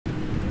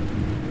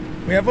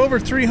We have over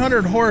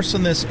 300 horse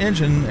in this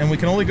engine, and we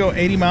can only go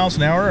 80 miles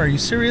an hour. Are you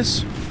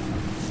serious?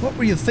 What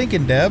were you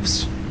thinking,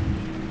 devs?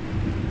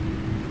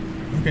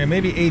 Okay,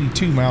 maybe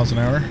 82 miles an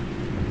hour.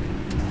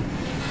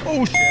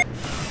 Oh, shit.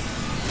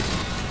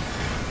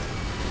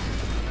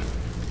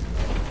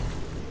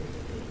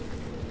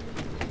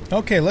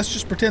 Okay, let's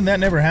just pretend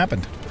that never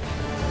happened.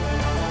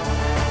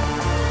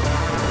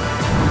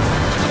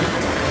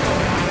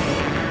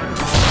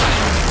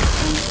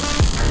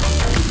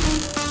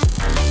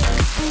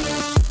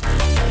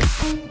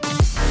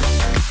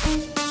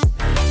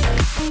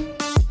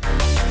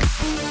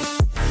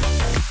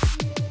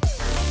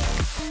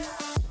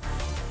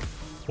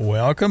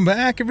 Welcome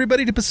back,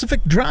 everybody, to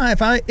Pacific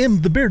Drive. I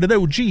am the Bearded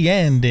OG,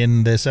 and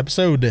in this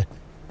episode,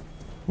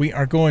 we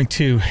are going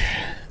to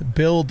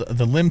build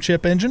the limb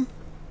chip engine,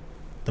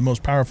 the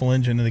most powerful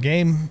engine in the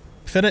game,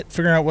 fit it,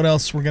 figure out what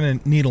else we're going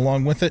to need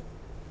along with it,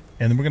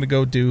 and then we're going to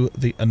go do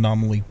the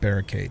anomaly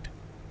barricade.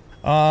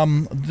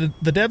 The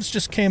devs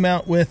just came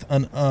out with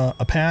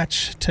a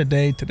patch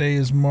today. Today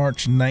is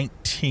March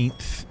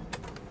 19th.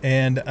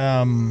 And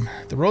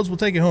the roads will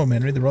take you home,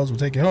 Henry. The roads will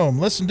take you home.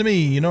 Listen to me.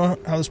 You know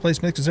how this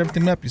place mixes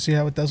everything up. You see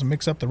how it doesn't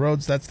mix up the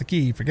roads? That's the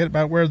key. Forget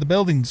about where the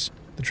buildings,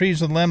 the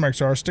trees, and the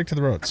landmarks are. Stick to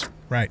the roads.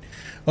 Right.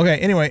 Okay,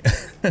 anyway.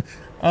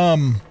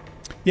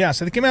 Yeah,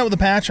 so they came out with a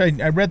patch.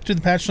 I read through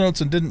the patch notes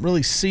and didn't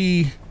really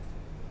see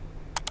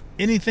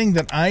anything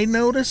that I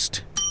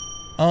noticed.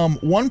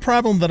 One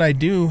problem that I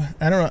do,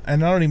 I don't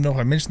even know if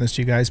I mentioned this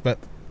to you guys, but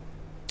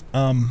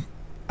I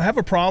have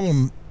a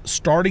problem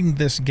starting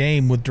this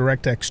game with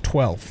DirectX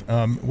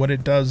 12. What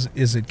it does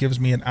is it gives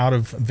me an out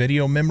of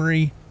video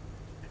memory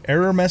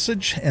error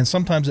message, and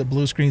sometimes it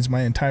blue screens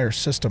my entire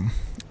system.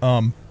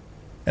 And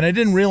I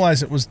didn't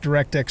realize it was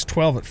DirectX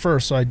 12 at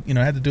first, so I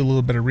had to do a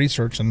little bit of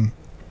research, and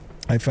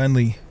I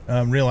finally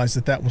realized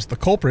that that was the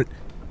culprit.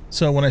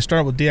 So when I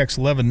start with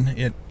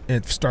DX11,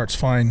 it starts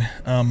fine.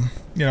 I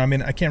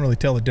mean, I can't really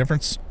tell the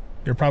difference.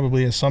 There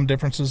probably is some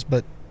differences,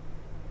 but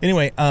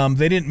anyway,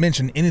 they didn't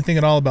mention anything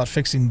at all about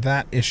fixing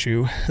that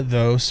issue,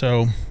 though,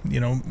 so,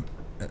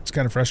 it's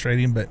kind of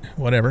frustrating, but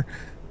whatever.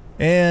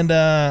 And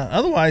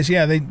otherwise,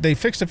 yeah, they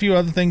fixed a few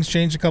other things,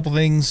 changed a couple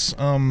things,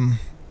 and,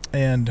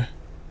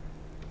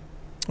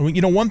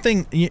 one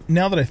thing,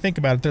 now that I think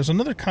about it, there's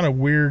another kind of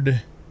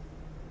weird,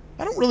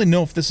 I don't really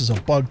know if this is a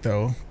bug,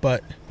 though,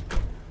 but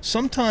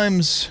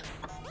sometimes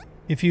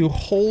if you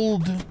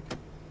hold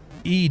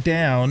E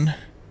down,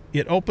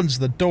 it opens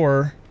the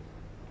door,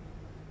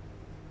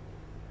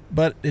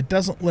 but it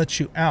doesn't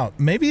let you out.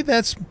 Maybe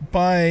that's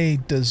by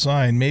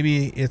design.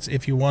 Maybe it's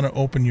if you want to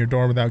open your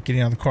door without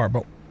getting out of the car,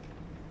 but I'm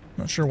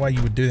not sure why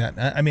you would do that.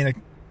 I mean,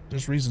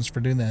 there's reasons for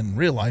doing that in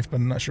real life, but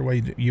I'm not sure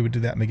why you would do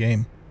that in the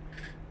game.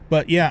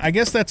 But yeah, I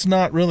guess that's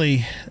not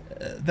really,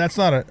 that's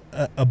not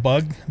a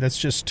bug. That's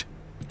just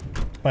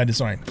by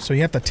design. So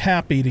you have to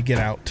tap E to get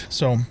out.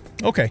 So,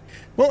 okay.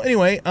 Well,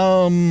 anyway,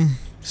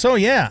 so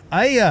yeah,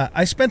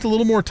 I spent a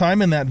little more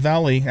time in that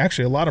valley,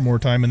 actually a lot of more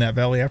time in that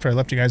valley after I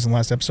left you guys in the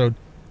last episode.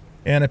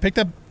 And I picked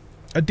up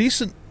a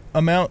decent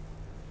amount,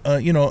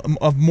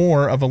 of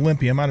more of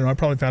Olympium. I don't know, I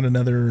probably found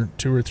another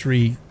 2 or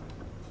 3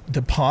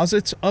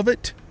 deposits of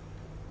it.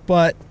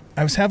 But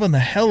I was having the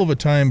hell of a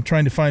time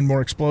trying to find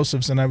more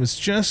explosives, and I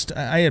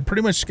had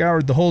pretty much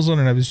scoured the whole zone,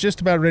 and I was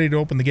just about ready to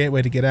open the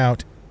gateway to get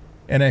out.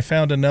 And I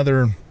found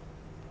another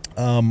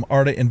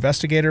ARTA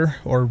Investigator,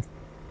 or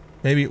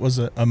maybe it was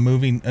a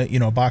moving,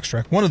 a box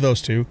truck. One of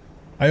those two.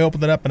 I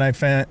opened it up, and I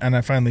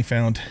finally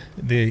found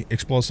the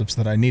explosives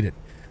that I needed.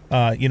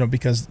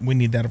 Because we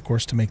need that, of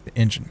course, to make the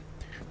engine.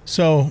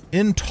 So,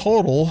 in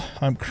total,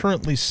 I'm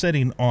currently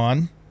sitting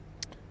on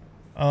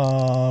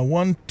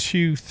 1,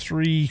 2,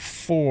 3,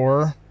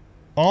 4,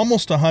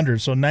 almost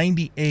 100, so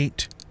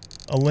 98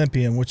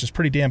 Olympium, which is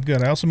pretty damn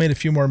good. I also made a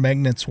few more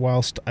magnets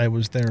whilst I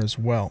was there as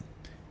well.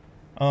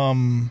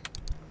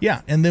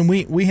 Yeah, and then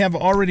we have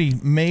already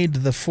made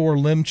the 4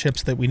 limb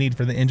chips that we need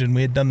for the engine.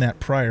 We had done that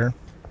prior.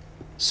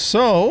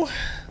 So,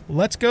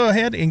 let's go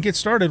ahead and get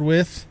started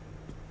with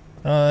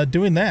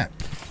doing that.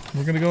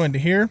 We're going to go into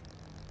here,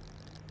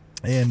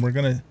 and we're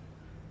going to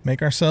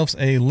make ourselves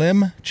a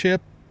limb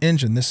chip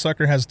engine. This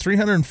sucker has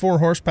 304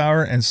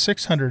 horsepower and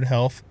 600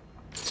 health,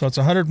 so it's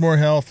 100 more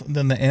health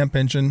than the amp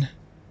engine,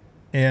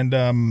 and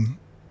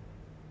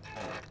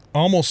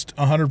almost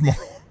 100 more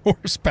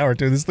horsepower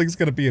too. This thing's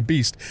going to be a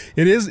beast.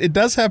 It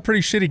does have pretty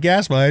shitty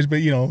gas mileage,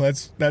 but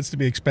that's to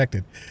be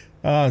expected.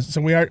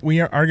 So we are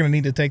going to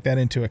need to take that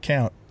into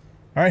account.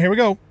 All right, here we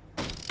go.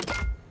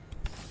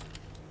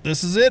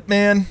 This is it,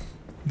 man.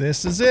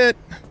 This is it.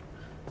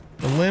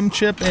 The limb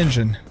chip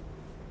engine.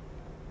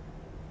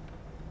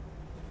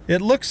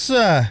 It looks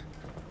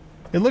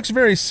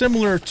very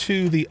similar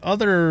to the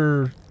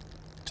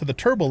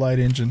Turbolight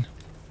engine.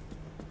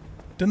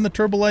 Didn't the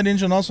Turbolight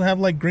engine also have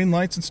like green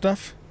lights and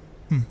stuff?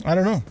 I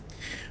don't know.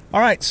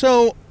 All right,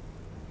 so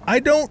I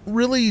can't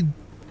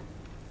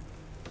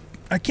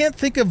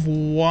think of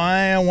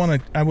why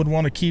I would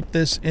want to keep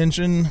this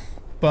engine,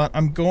 but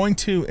I'm going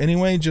to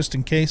anyway, just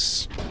in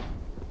case.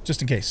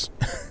 Just in case.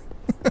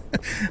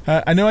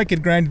 I know I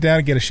could grind it down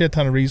and get a shit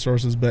ton of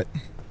resources, but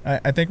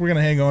I think we're going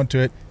to hang on to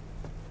it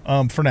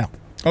for now.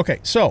 Okay,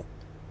 so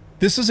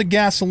this is a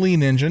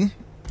gasoline engine,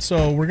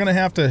 so we're going to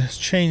have to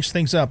change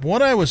things up.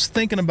 What I was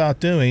thinking about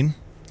doing,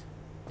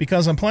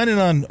 because I'm planning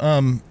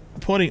on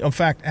putting... In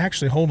fact,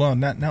 actually, hold on.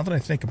 Now that I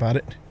think about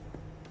it,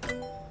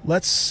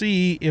 let's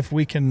see if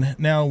we can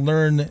now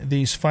learn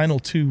these final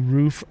two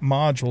roof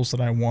modules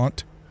that I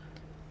want.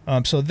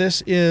 So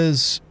this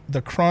is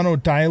the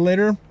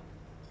chronodilator.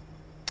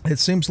 It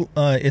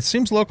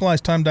seems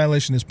localized time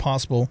dilation is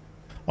possible,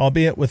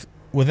 albeit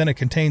within a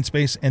contained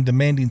space and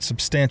demanding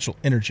substantial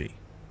energy.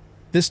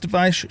 This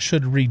device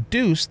should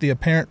reduce the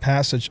apparent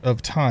passage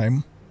of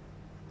time.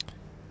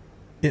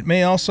 It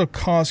may also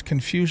cause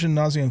confusion,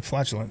 nausea, and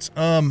flatulence.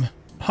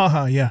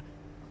 Yeah.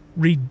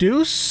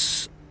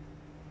 Reduce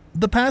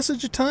the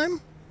passage of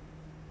time?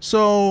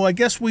 So I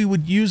guess we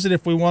would use it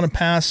if we want to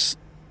pass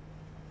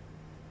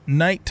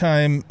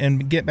nighttime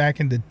and get back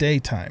into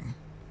daytime.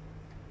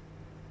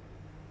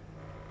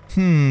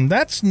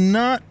 That's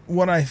not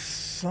what I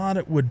thought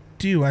it would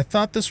do. I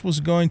thought this was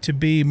going to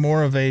be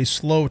more of a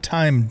slow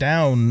time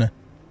down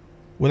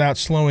without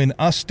slowing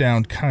us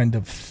down kind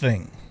of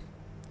thing.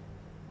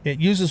 It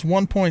uses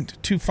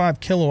 1.25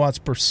 kilowatts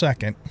per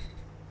second.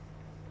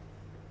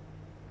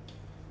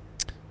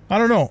 I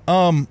don't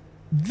know.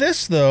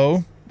 This,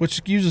 though,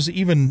 which uses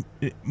even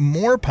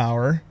more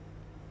power,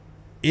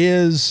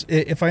 is,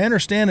 if I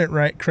understand it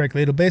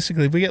correctly, it'll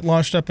basically, if we get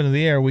launched up into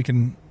the air, we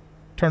can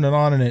turn it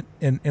on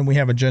and we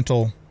have a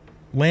gentle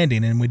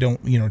landing and we don't,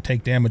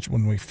 take damage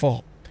when we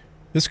fall.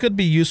 This could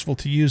be useful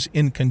to use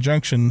in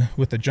conjunction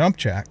with the jump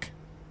jack.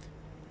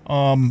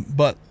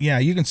 But yeah,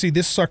 you can see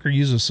this sucker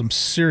uses some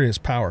serious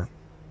power.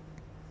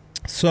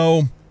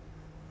 So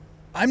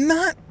I'm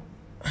not,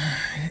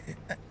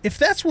 if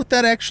that's what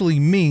that actually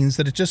means,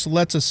 that it just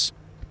lets us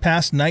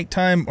pass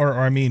nighttime, or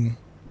I mean,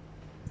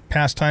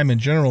 pass time in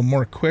general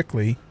more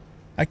quickly,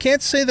 I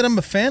can't say that I'm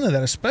a fan of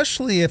that,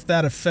 especially if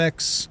that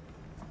affects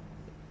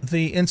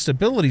the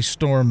instability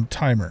storm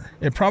timer.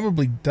 It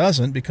probably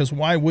doesn't, because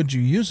why would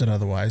you use it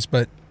otherwise?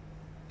 But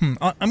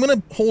I'm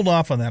going to hold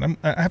off on that.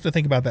 I have to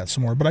think about that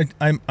some more, but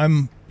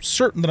I'm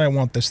certain that I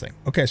want this thing.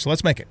 Okay, so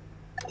let's make it.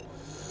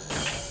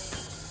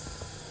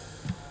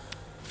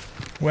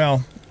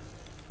 Well,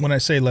 when I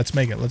say let's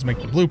make it, let's make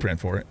the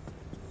blueprint for it.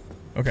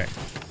 Okay.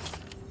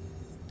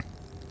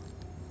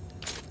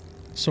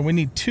 So we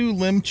need 2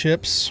 limb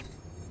chips.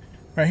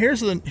 All right,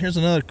 here's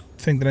another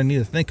thing that I need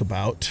to think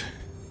about.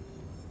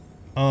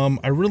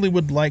 I really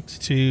would like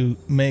to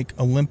make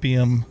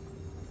Olympium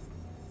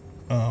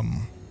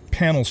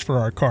panels for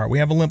our car. We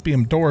have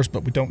Olympium doors,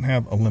 but we don't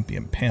have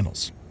Olympium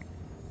panels.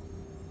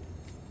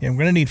 And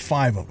we're going to need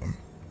 5 of them.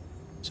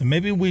 So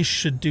maybe we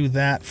should do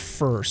that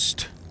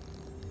first.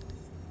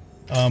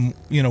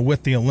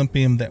 With the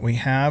Olympium that we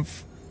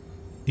have.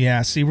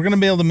 Yeah, see, we're going to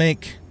be able to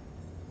make...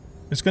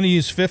 It's going to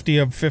use 50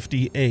 of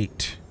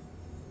 58.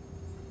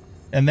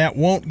 And that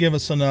won't give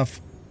us enough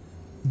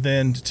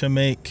then to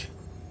make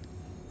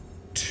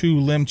 2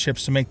 limb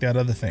chips to make that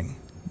other thing.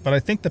 But I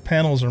think the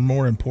panels are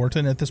more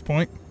important at this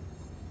point.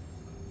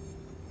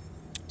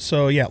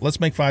 So yeah, let's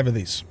make 5 of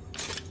these.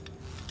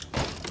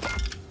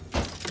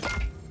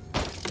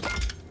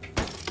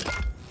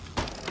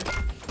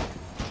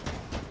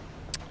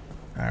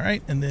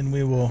 Alright, and then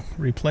we will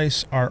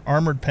replace our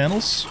armored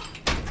panels.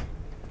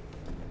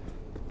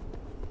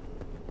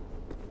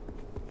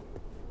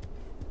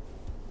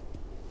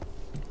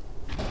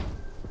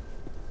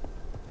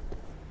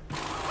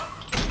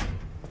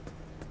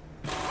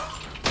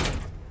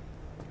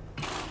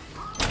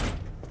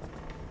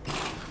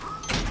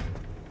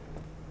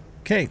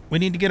 Okay, we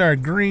need to get our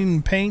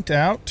green paint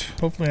out.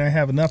 Hopefully I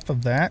have enough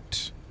of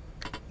that.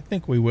 I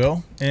think we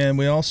will. And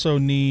we also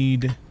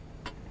need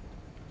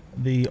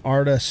the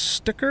Arta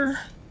sticker.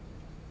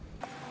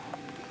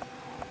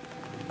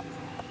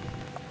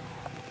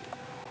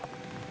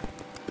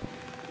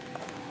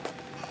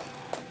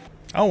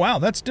 Oh wow,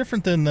 that's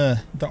different than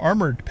the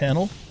armored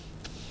panel.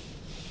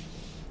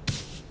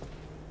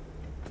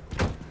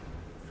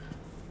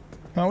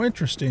 How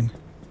interesting.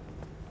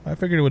 I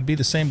figured it would be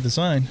the same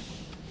design.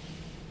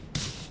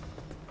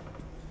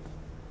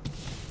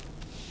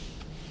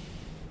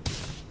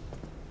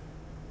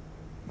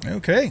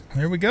 Okay,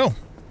 there we go.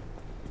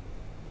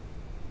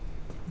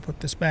 Put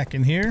this back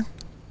in here.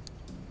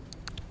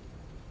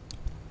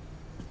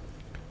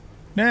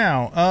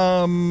 Now,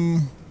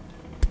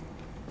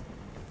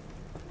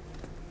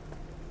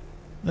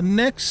 the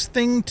next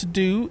thing to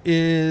do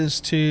is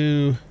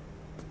to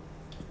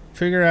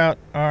figure out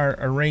our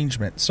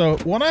arrangement. So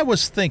what I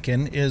was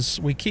thinking is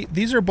we keep,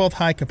 these are both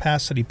high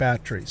capacity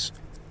batteries.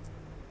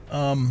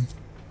 Of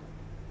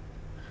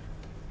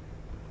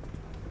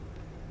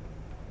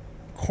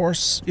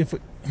course, if we,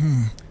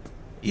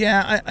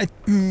 yeah,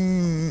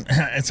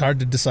 it's hard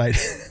to decide.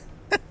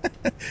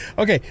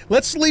 Okay,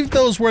 let's leave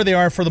those where they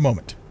are for the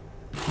moment.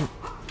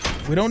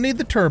 We don't need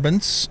the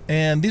turbines,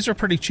 and these are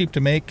pretty cheap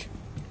to make.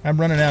 I'm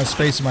running out of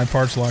space in my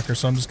parts locker,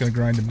 so I'm just going to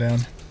grind them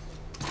down.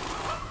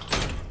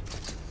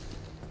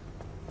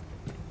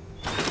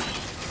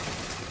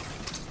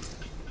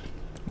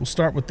 We'll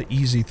start with the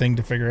easy thing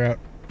to figure out.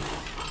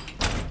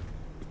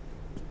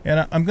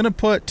 And I'm going to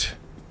put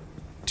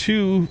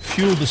 2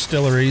 fuel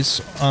distilleries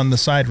on the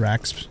side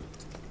racks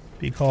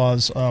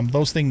because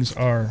those things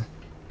are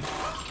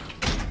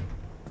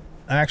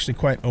actually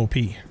quite OP.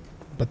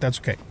 But that's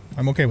okay.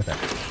 I'm okay with that.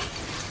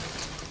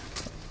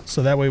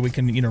 So that way we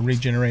can, you know,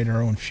 regenerate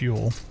our own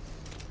fuel.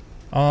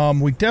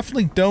 We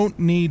definitely don't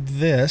need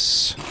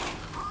this,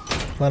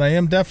 but I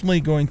am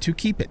definitely going to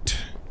keep it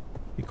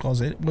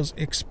because it was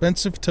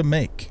expensive to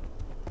make.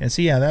 And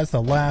see, yeah, that's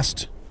the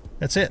last.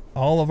 That's it.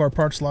 All of our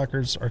parts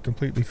lockers are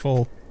completely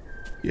full.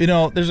 You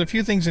know, there's a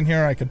few things in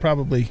here I could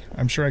probably,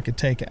 I'm sure I could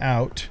take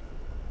out.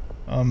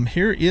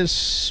 Here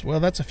is, well,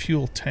 that's a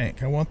fuel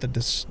tank. I want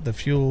the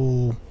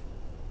fuel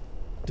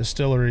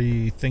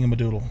distillery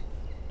thingamadoodle.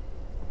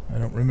 I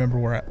don't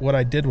remember what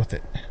I did with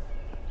it.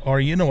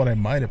 Or you know what I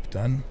might have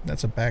done.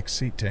 That's a back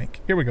seat tank.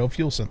 Here we go,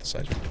 fuel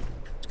synthesizer.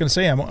 I was going to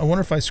say, I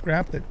wonder if I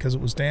scrapped it because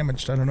it was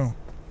damaged. I don't know.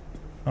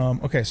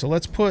 Okay, so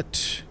let's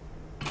put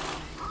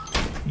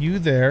you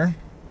there.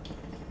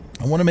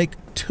 I want to make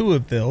 2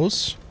 of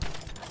those.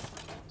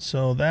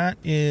 So that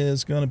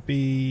is going to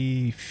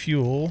be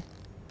fuel.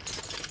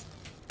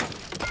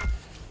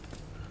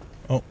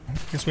 Oh, I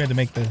guess we had to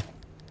make the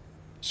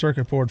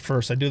circuit board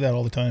first. I do that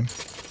all the time.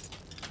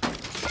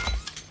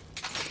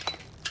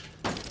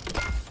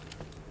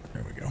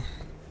 There we go.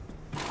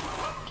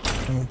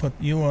 And we'll put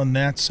you on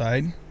that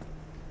side.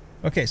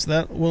 Okay, so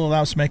that will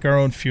allow us to make our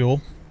own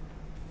fuel.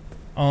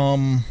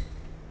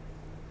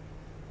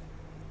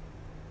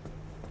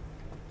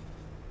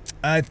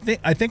 I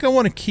think I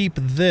want to keep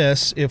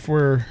this if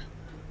we're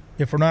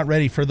not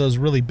ready for those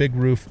really big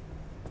roof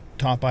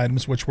top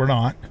items, which we're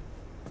not.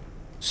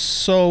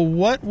 So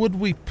what would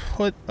we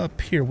put up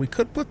here? We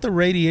could put the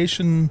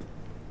radiation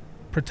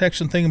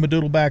protection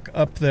thingamadoodle back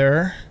up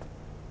there.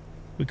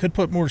 We could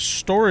put more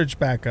storage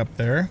back up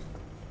there.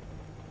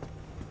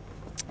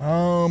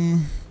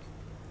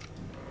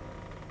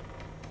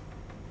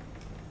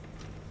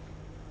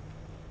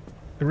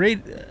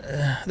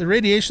 The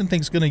radiation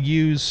thing's going to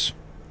use...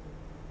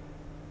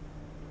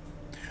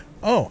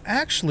 Oh,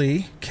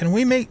 actually, can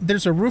we make...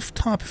 There's a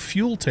rooftop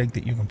fuel tank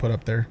that you can put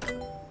up there.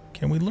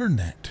 Can we learn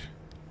that?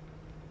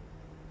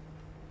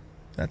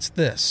 That's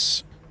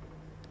this.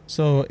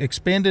 So,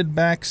 expanded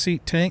back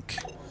seat tank.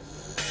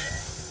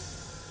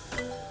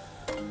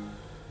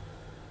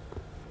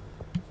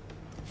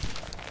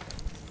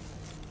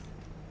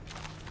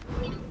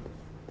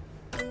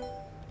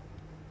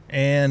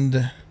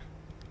 And...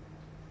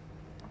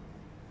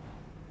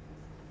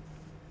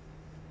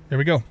 there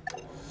we go.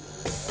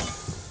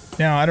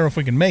 Now, I don't know if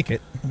we can make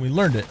it. We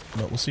learned it,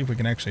 but we'll see if we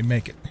can actually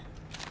make it.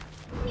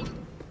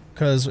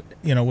 Because,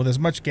 you know, with as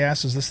much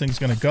gas as this thing's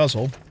going to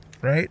guzzle,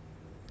 right?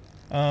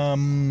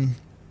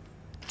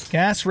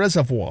 Gas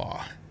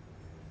reservoir.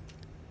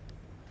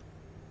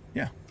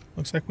 Yeah,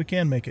 looks like we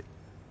can make it.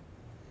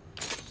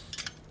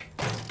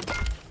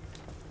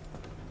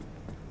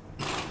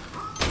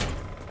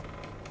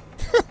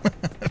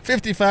 A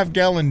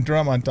 55-gallon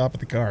drum on top of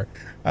the car.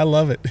 I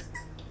love it.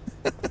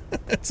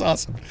 It's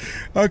awesome.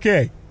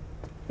 Okay.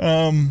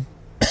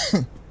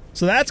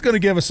 So that's going to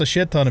give us a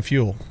shit ton of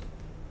fuel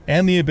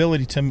and the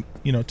ability to,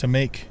 you know, to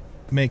make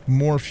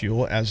more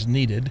fuel as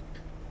needed.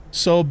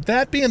 So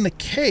that being the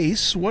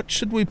case, what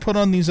should we put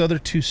on these other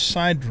 2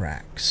 side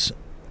racks?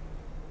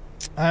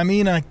 I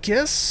mean, I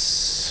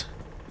guess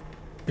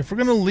if we're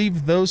going to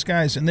leave those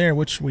guys in there,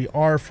 which we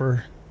are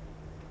for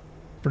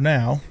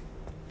now.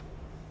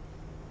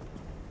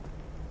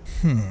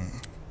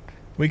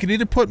 We could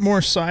either put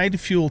more side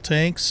fuel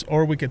tanks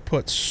or we could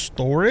put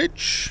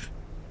storage.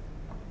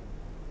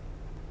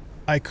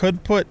 I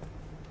could put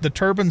the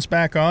turbines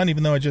back on,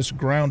 even though I just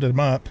ground them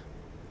up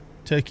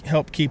to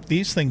help keep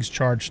these things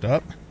charged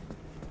up.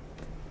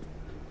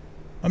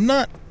 I'm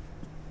not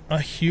a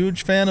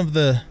huge fan of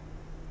the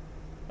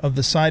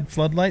side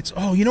floodlights.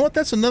 Oh, you know what?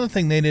 That's another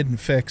thing they didn't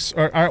fix.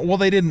 Or well,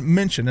 they didn't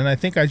mention, and I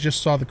think I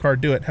just saw the car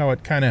do it, how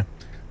it kind of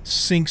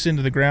sinks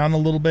into the ground a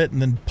little bit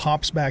and then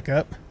pops back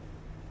up.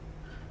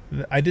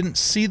 I didn't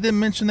see them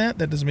mention that.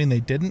 That doesn't mean they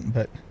didn't,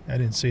 but I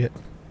didn't see it.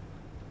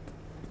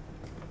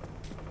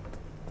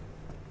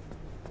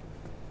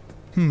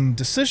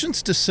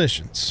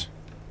 Decisions.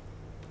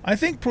 I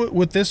think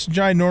with this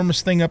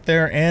ginormous thing up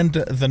there and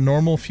the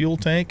normal fuel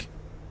tank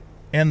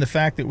and the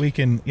fact that we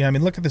can... Yeah, I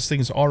mean, look at this thing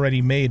is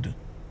already made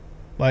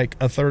like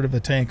a third of the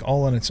tank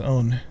all on its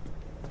own.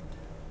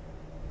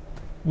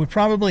 We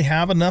probably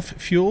have enough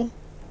fuel.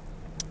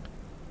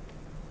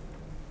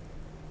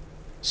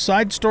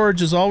 Side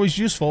storage is always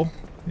useful.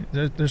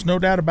 There's no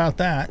doubt about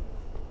that.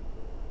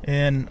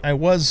 And I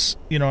was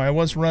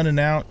running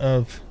out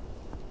of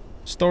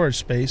storage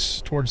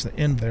space towards the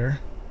end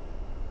there.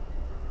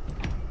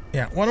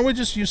 Yeah, why don't we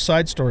just use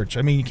side storage?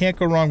 I mean, you can't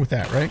go wrong with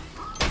that, right?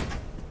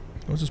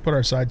 Let's just put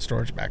our side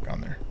storage back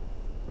on there.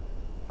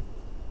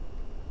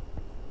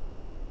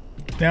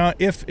 Now,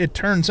 if it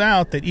turns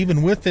out that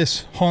even with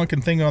this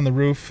honking thing on the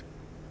roof,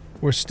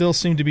 we still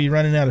seem to be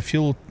running out of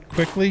fuel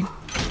quickly,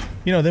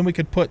 you know, then we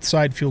could put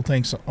side fuel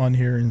tanks on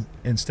here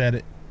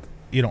instead.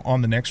 you know,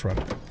 on the next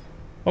run.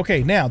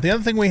 Okay, now, the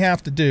other thing we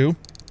have to do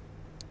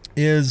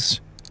is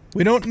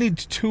we don't need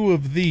 2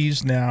 of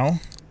these now.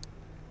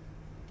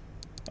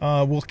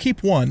 We'll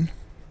keep 1.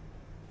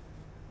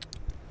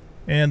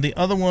 And the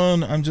other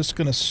one, I'm just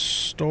going to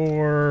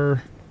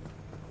store...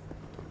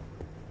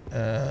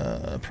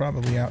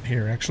 probably out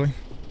here, actually.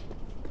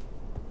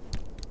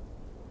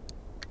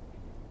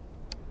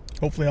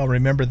 Hopefully I'll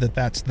remember that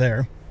that's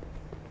there.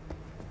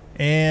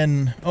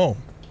 And, oh,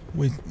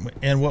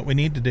 what we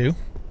need to do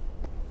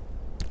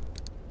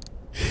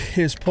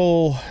is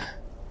pull...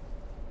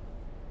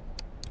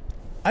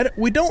 I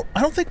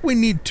don't think we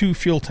need 2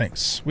 fuel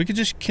tanks. We could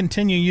just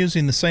continue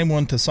using the same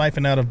one to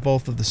siphon out of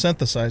both of the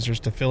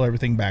synthesizers to fill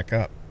everything back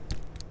up.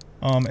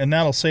 And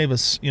that'll save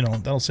us, you know,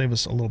 that'll save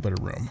us a little bit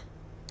of room.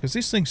 Because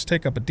these things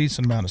take up a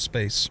decent amount of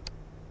space.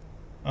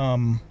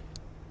 Wait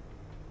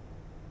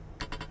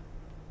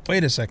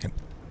a second.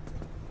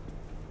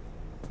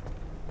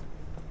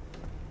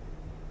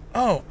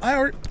 Oh,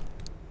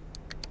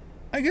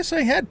 I guess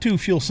I had 2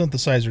 fuel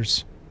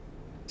synthesizers.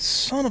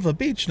 Son of a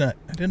beach nut.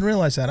 I didn't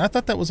realize that. I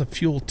thought that was a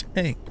fuel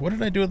tank. What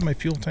did I do with my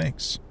fuel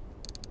tanks?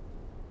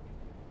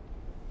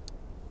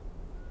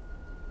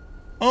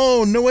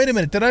 Oh, no, wait a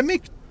minute. Did I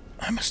make...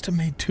 I must have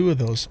made 2 of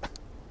those.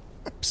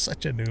 I'm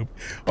such a noob.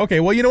 Okay,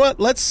 well, you know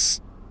what?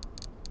 Let's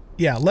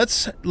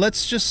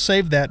just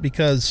save that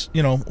because,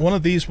 you know, one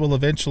of these will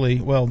eventually...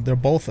 Well, they'll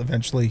both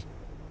eventually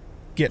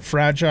get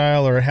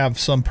fragile or have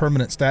some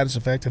permanent status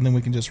effect, and then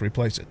we can just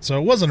replace it. So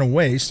it wasn't a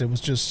waste. It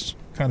was just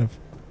kind of...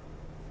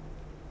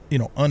 you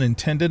know,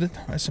 unintended,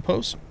 I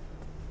suppose.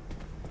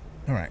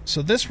 All right,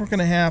 so this we're going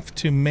to have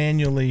to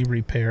manually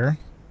repair.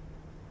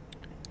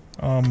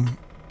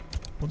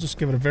 We'll just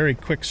give it a very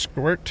quick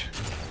squirt.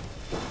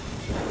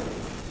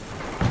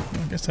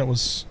 I guess that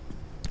was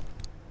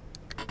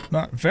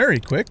not very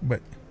quick,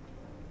 but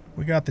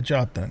we got the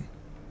job done.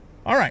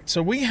 All right,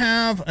 so we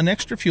have an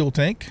extra fuel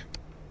tank,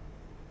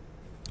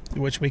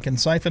 which we can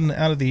siphon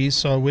out of these.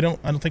 So I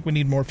don't think we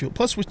need more fuel.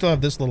 Plus, we still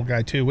have this little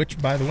guy too, which,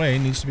 by the way,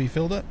 needs to be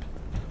filled up.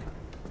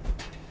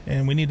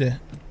 And we need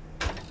to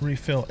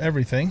refill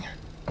everything.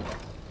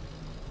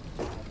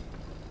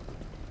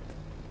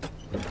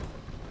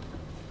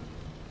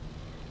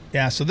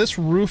 Yeah, so this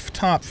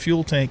rooftop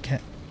fuel tank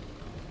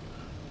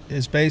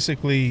is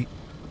basically,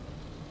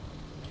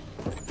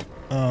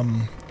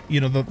 you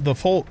know, the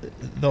whole,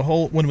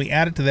 when we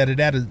added to that, it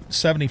added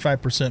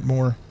 75%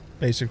 more,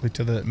 basically,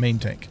 to the main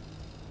tank.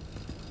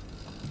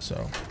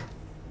 So,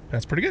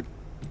 that's pretty good.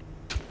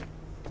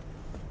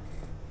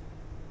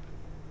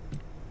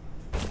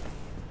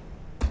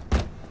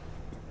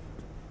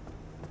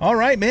 All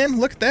right, man,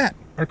 look at that.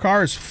 Our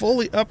car is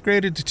fully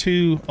upgraded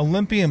to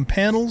Olympian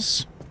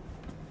panels.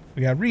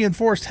 We got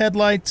reinforced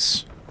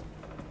headlights.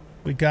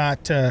 We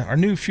got our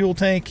new fuel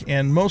tank,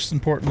 and most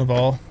important of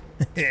all,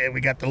 we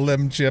got the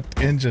limb-chipped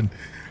engine.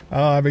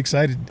 Oh, I'm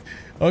excited.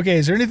 Okay,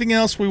 is there anything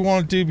else we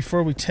want to do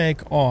before we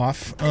take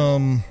off?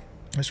 I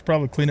should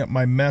probably clean up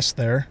my mess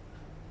there.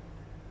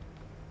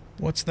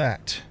 What's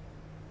that?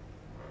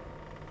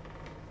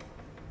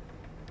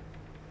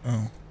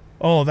 Oh.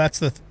 Oh, that's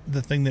the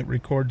thing that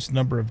records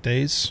number of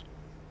days.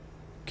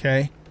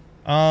 Okay.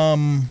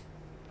 Can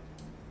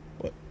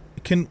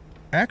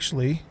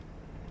actually...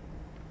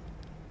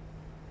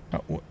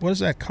 what does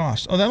that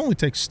cost? Oh, that only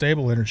takes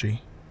stable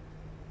energy.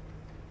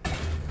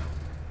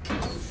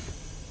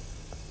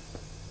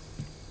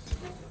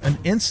 An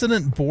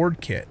incident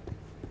board kit.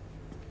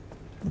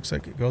 Looks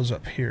like it goes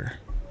up here.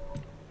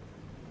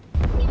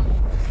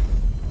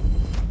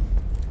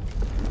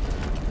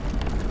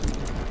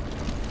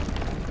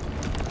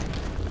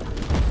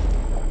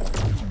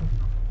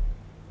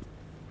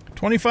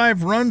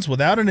 "25 runs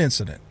without an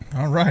incident."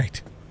 All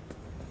right.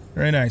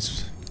 Very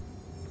nice.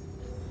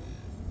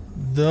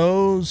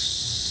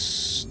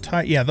 Those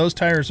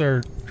tires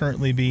are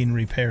currently being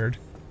repaired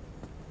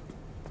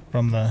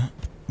from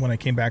when I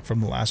came back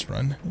from the last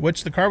run,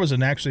 which the car was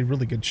in actually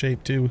really good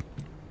shape too.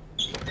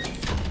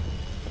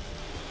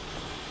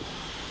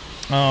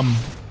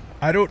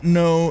 I don't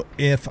know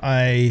if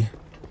I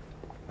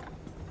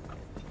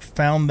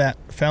found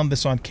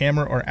this on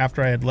camera or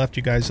after I had left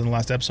you guys in the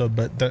last episode,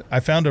 but I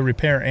found a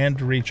repair and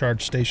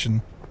recharge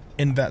station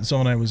in that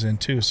zone I was in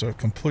too, so it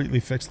completely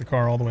fixed the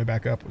car all the way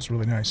back up. It was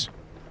really nice.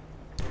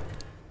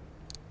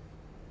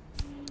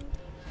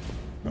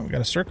 Oh, we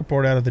got a circuit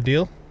board out of the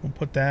deal. We'll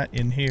put that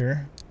in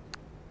here.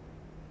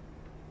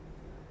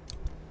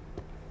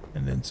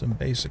 And then some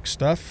basic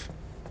stuff.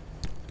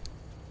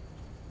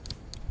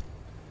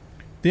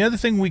 The other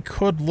thing we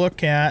could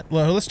look at...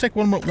 Well, let's take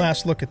one more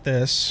last look at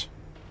this.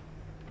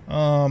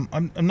 I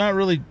don't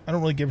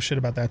really give a shit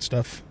about that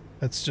stuff.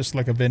 That's just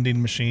like a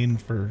vending machine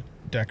for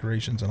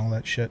decorations and all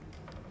that shit.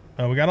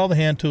 We got all the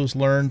hand tools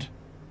learned.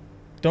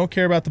 Don't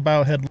care about the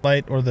bio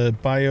headlight or the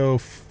bio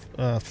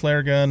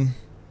flare gun.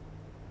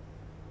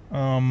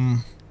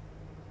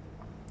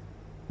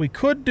 We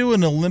could do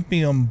an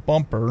Olympium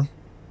bumper,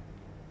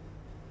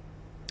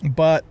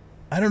 but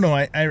I don't know.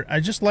 I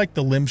just like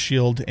the limb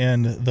shield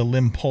and the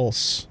limb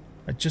pulse.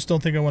 I just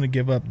don't think I want to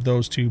give up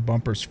those 2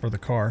 bumpers for the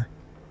car.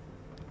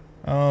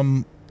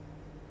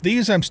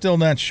 These I'm still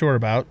not sure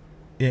about,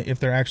 if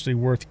they're actually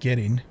worth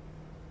getting.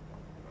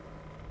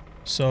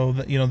 So,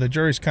 you know, the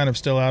jury's kind of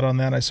still out on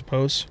that, I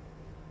suppose.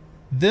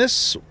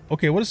 This,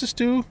 okay, what does this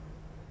do?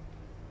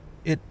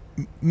 It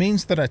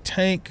means that a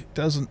tank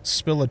doesn't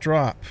spill a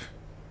drop.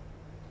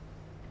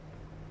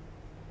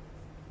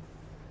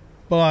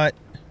 But,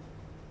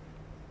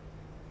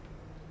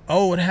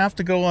 oh, it'd have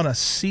to go on a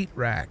seat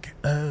rack.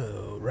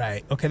 Oh,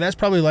 right. Okay, that's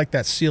probably like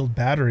that sealed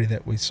battery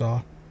that we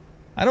saw.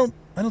 I don't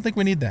think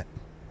we need that.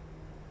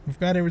 We've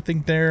got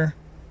everything there.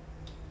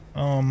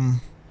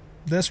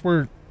 This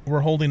we're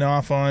holding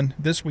off on.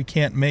 This we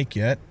can't make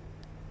yet.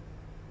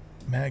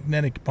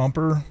 Magnetic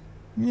bumper.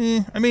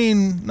 I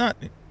mean, not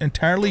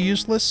entirely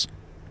useless,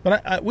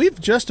 but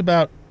we've just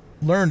about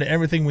learned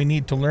everything we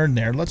need to learn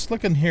there. Let's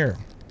look in here.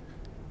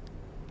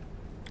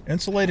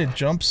 Insulated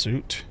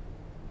jumpsuit.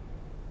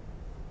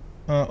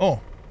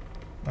 Oh,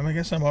 I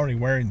guess I'm already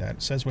wearing that.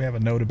 It says we have a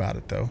note about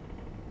it, though.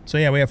 So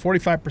yeah, we have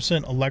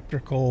 45%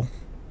 electrical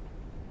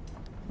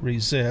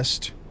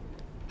resist.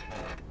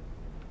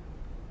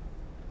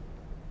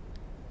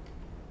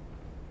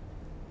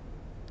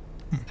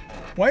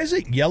 Why is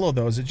it yellow,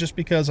 though? Is it just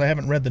because I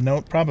haven't read the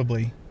note?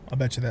 Probably. I'll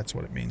bet you that's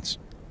what it means.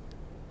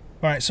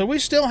 All right, so we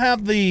still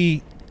have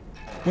we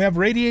have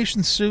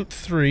radiation suit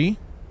 3.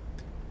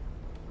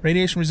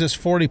 Radiation resist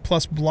 40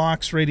 plus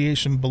blocks,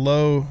 radiation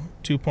below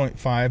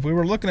 2.5. We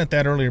were looking at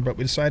that earlier, but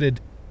we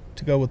decided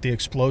to go with the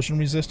explosion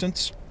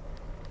resistance.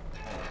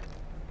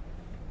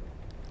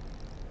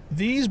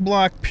 These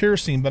block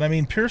piercing, but I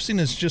mean, piercing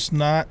is just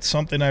not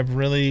something I've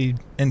really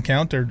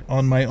encountered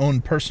on my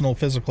own personal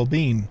physical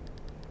being.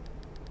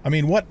 I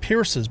mean, what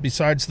pierces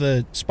besides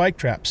the spike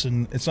traps?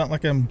 And it's not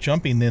like I'm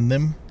jumping in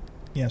them.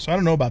 Yeah, so I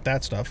don't know about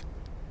that stuff.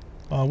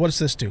 What does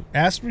this do?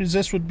 Acid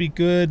resist would be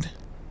good.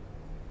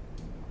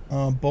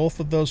 Both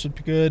of those would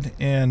be good.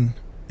 And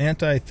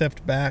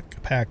anti-theft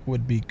backpack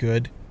would be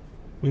good.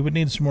 We would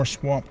need some more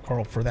swamp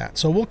coral for that.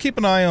 So we'll keep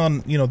an eye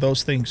on, you know,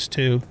 those things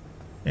too.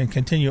 And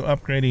continue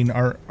upgrading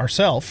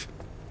ourself,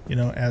 you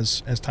know,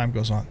 as time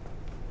goes on.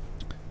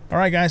 All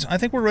right, guys, I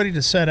think we're ready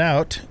to set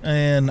out,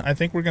 and I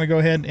think we're going to go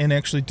ahead and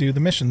actually do the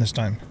mission this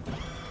time.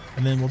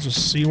 And then we'll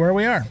just see where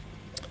we are.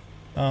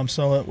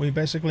 So we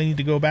basically need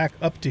to go back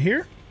up to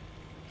here.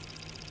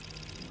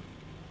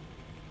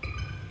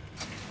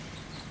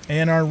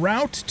 And our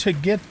route to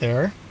get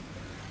there...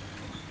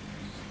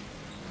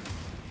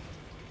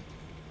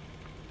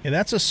 Yeah,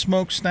 that's a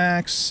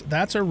smokestacks.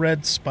 That's a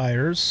red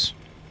spires.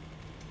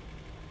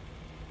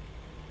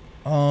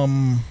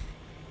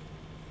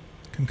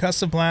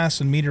 Concussive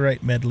blast and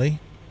meteorite medley.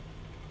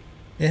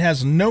 It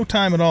has no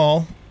time at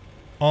all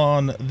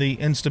on the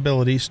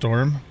instability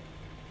storm.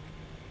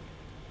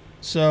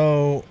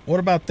 So what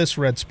about this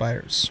red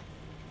spires?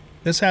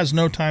 This has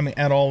no time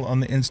at all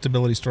on the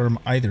instability storm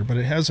either, but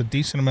it has a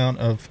decent amount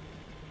of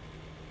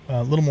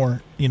a little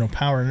more, you know,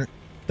 power in it.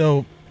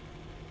 Though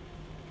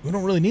we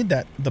don't really need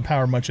the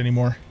power much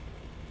anymore.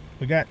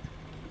 We got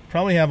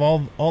probably have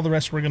all the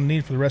rest we're going to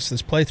need for the rest of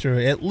this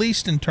playthrough, at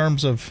least in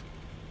terms of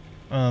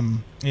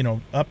you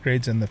know,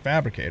 upgrades in the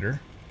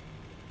fabricator.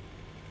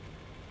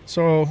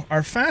 So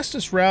our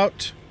fastest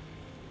route,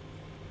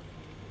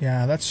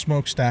 yeah, that's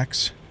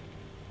smokestacks.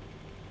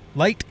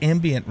 Light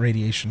ambient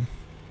radiation.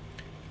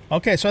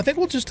 Okay, so I think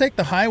we'll just take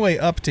the highway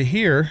up to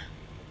here.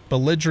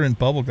 Belligerent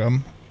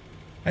bubblegum.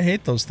 I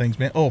hate those things,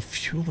 man. Oh,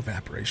 fuel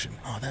evaporation.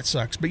 Oh, that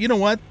sucks. But you know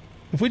what?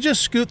 If we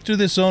just scoot through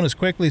this zone as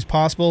quickly as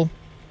possible,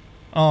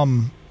 our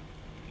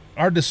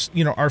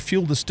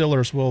fuel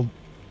distillers will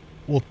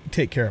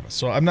take care of us.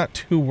 So I'm not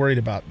too worried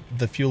about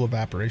the fuel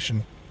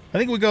evaporation. I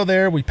think we go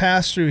there, we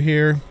pass through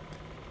here.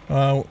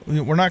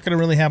 We're not going to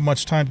really have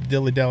much time to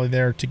dilly-dally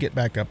there to get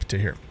back up to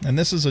here. And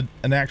this is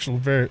an actual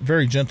very,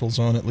 very gentle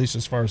zone, at least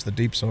as far as the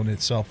deep zone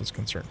itself is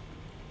concerned.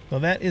 So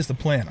that is the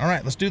plan. All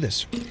right, let's do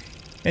this.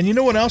 And you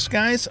know what else,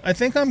 guys? I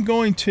think I'm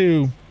going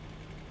to...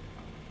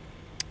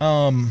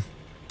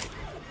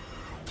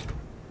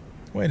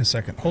 Wait a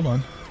second. Hold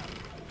on.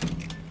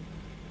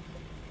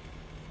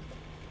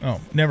 Oh,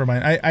 never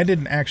mind. I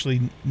didn't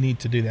actually need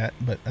to do that,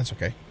 but that's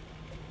okay.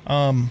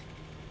 I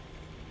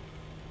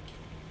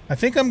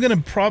think I'm going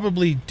to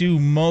probably do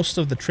most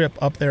of the trip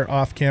up there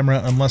off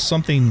camera unless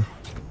something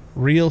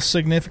real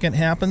significant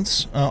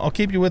happens. I'll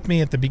keep you with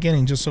me at the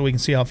beginning just so we can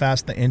see how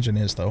fast the engine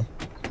is, though.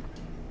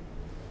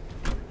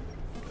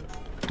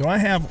 Do I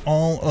have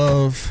all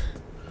of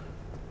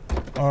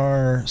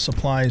our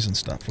supplies and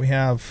stuff? We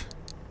have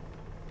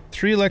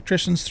 3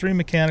 electricians, 3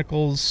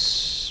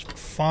 mechanicals,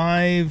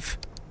 5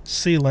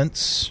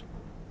 sealants.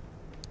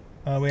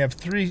 We have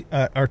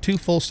 2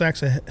 full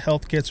stacks of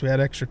health kits. We had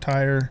extra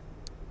tire.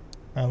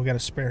 We got a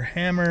spare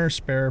hammer,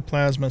 spare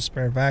plasma,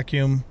 spare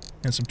vacuum,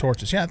 and some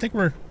torches. Yeah, I think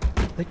we're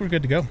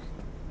good to go.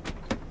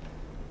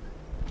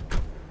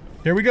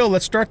 Here we go.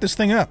 Let's start this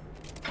thing up.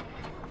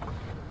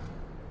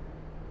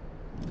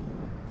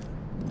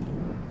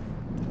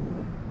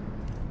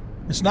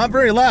 It's not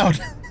very loud.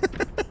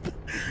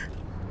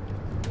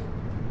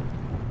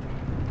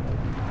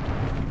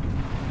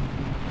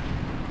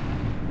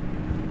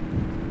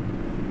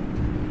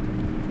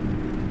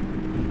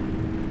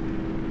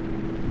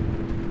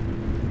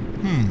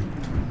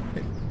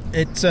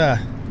 it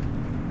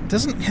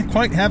doesn't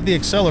quite have the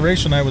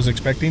acceleration I was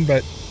expecting,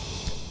 but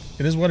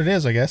it is what it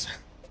is, I guess.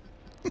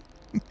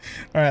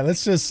 All right,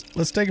 let's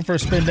take it for a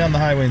spin down the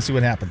highway and see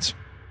what happens.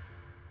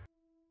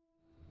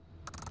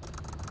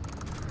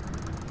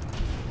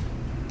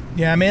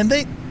 Yeah, man,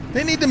 they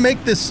need to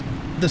make the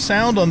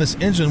sound on this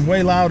engine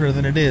way louder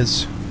than it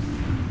is.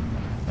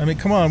 I mean,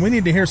 come on, we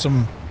need to hear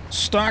some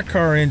stock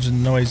car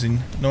engine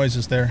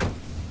noises there.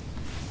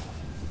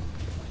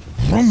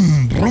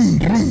 Vroom, vroom,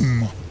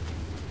 vroom.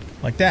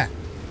 Like that.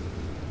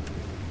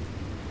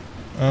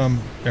 There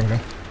we go.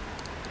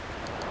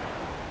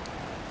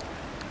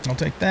 I'll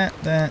take that.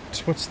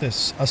 What's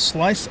this? A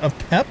slice of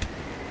pep?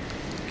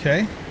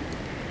 Okay.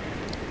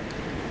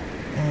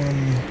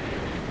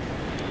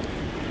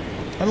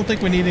 I don't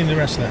think we need any of the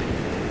rest of that.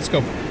 Let's go.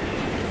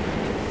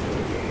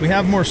 We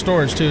have more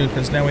storage too,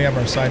 because now we have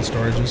our side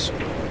storages.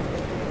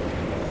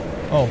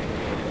 Oh.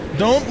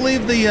 Don't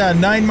leave the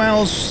 9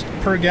 miles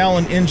per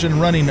gallon engine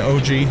running,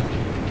 OG.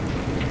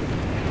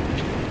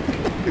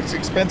 It's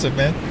expensive,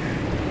 man.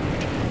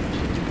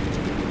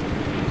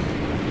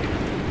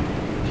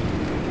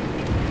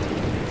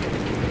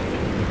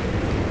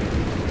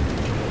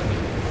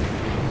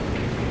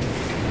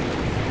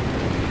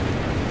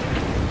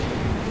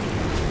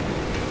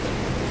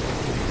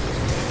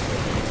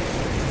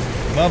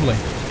 Lovely.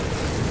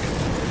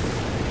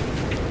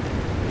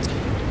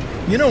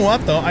 You know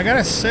what, though? I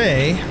gotta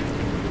say,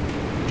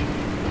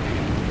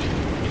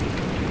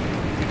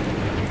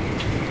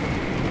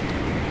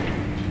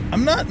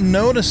 I'm not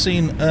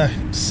noticing a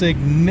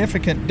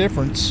significant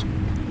difference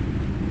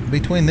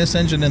between this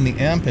engine and the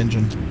amp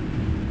engine.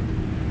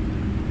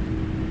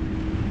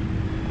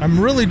 I'm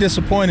really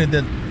disappointed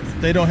that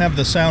they don't have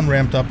the sound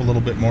ramped up a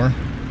little bit more.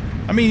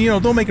 I mean, you know,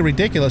 don't make it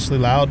ridiculously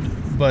loud,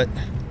 but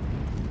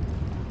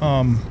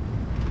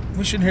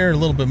we should hear a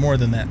little bit more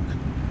than that,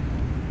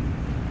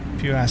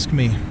 if you ask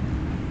me.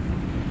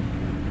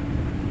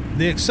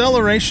 The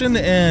acceleration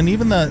and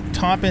even the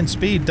top end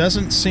speed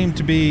doesn't seem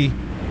to be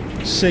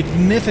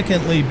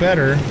significantly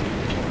better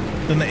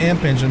than the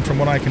amp engine from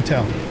what I can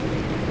tell.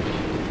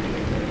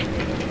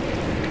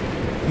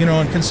 You know,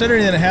 and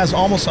considering that it has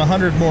almost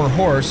 100 more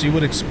horse, you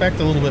would expect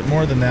a little bit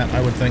more than that,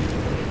 I would think.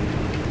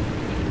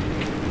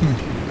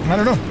 I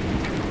don't know.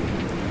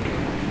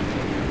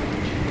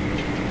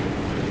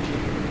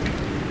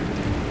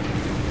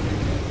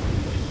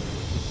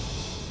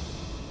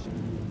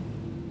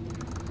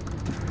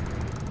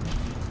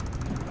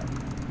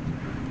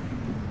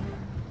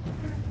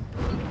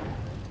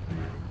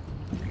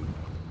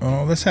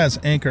 Oh, this has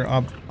anchor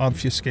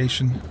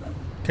obfuscation.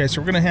 Okay,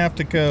 so we're going to have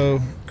to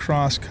go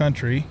cross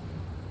country.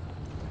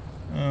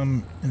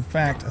 In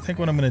fact, I think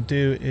what I'm going to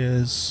do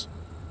is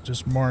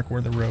just mark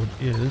where the road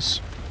is.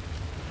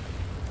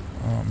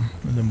 And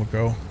then we'll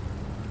go.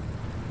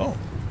 Oh.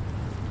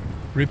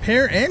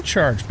 Repair and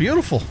charge.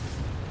 Beautiful.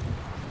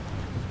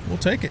 We'll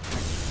take it.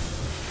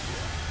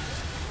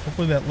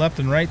 Hopefully that left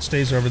and right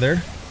stays over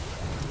there.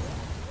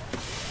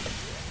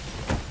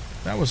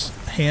 That was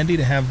handy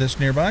to have this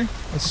nearby.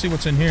 Let's see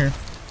what's in here.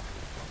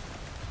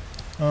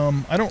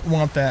 I don't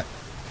want that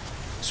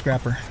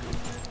scrapper.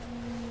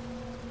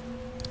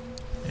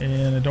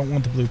 And I don't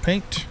want the blue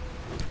paint.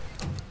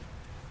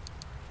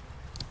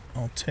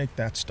 I'll take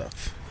that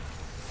stuff.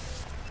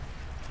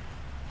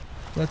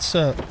 Let's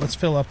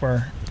fill up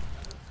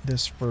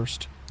this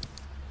first.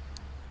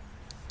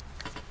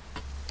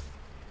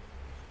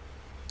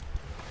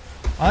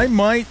 I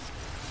might,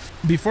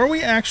 before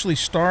we actually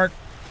start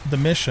the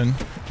mission,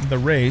 the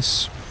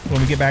race,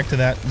 when we get back to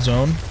that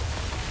zone,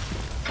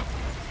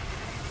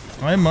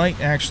 I might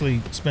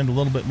actually spend a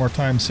little bit more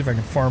time, see if I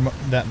can farm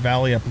that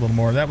valley up a little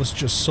more. That was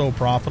just so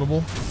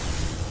profitable.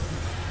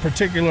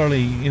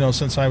 Particularly, you know,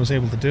 since I was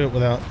able to do it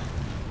without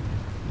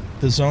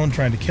the zone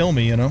trying to kill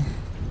me, you know.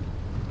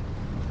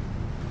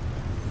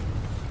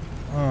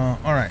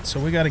 Alright, so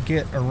we got to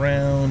get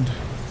around.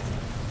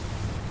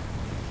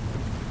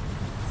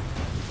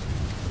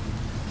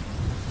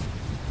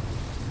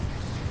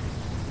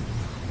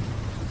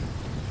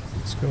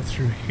 Let's go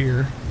through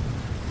here.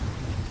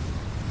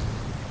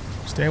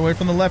 Stay away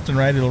from the left and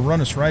right. It'll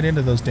run us right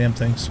into those damn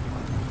things.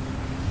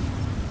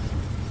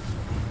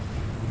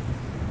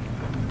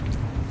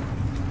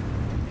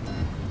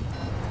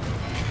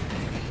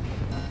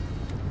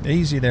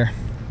 Easy there.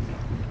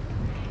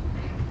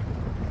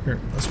 Here,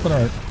 let's put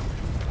our...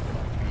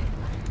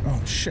 Oh,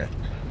 shit.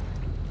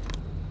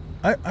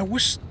 I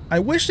wish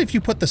if you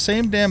put the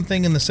same damn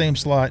thing in the same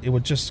slot, it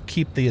would just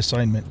keep the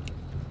assignment.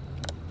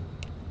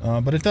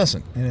 But it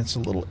doesn't, and it's a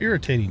little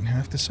irritating, I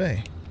have to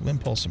say. Limb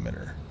pulse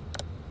emitter.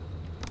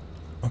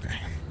 Okay.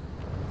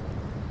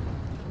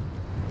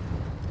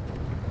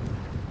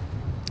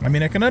 I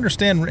mean, I can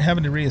understand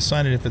having to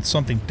reassign it if it's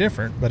something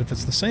different, but if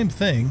it's the same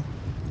thing,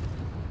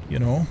 you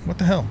know, what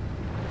the hell?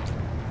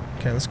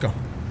 Okay, let's go.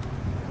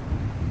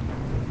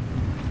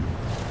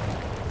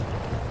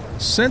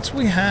 Since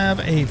we have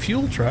a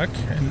fuel truck,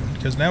 and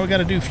because now we got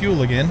to do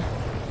fuel again,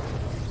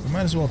 we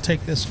might as well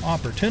take this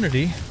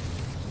opportunity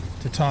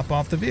to top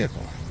off the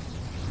vehicle.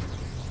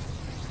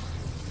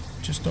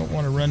 Just don't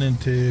want to run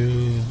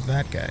into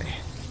that guy.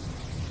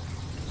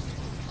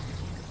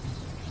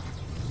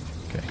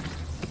 Okay.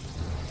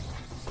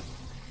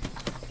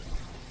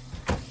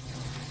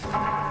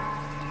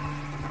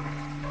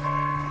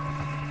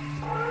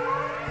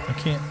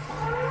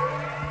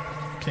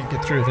 I can't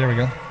get through. There we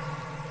go.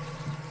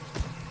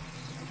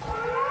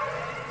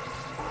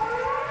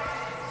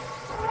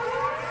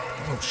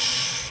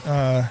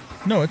 Oh,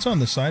 no, it's on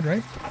the side,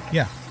 right?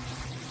 Yeah.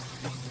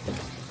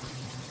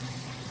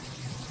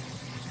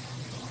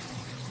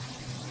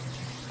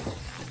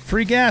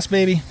 Free gas,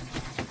 baby.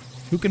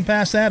 Who can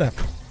pass that up?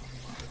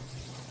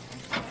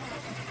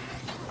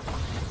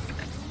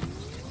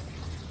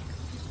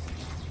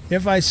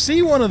 If I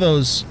see one of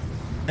those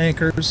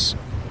anchors,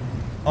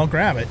 I'll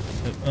grab it.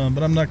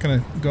 But I'm not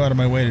going to go out of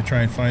my way to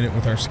try and find it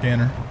with our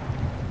scanner.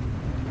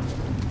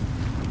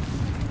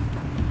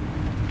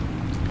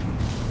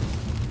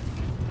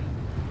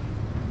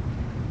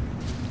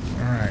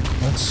 Alright,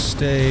 let's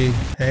stay...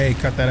 Hey,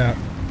 cut that out.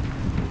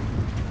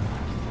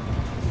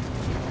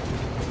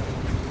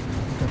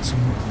 Got some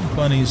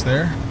bunnies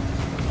there.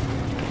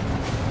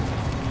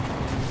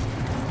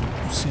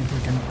 Let's see if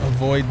we can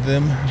avoid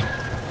them.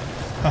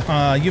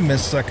 Haha, you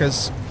missed,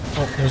 suckers.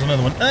 Oh, there's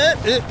another one.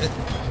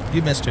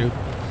 You missed too.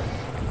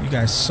 You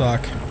guys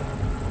suck.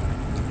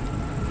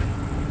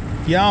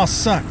 Y'all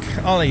suck.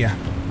 All of ya.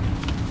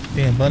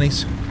 Damn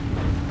bunnies.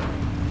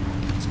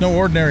 It's no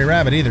ordinary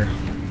rabbit either.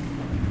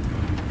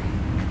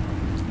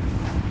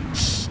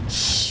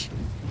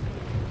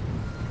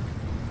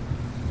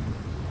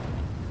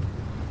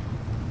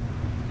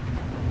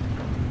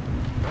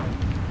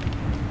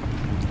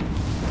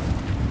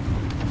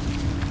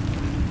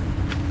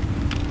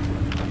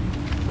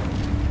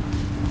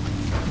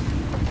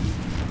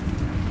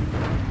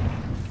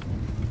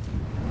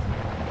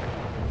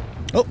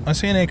 Oh, I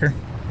see an anchor.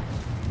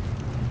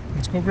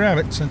 Let's go grab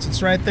it since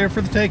it's right there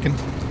for the taking.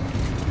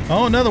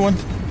 Oh, another one.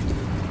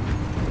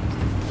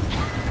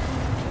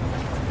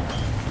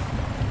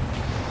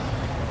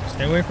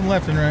 Stay away from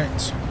left and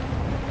right.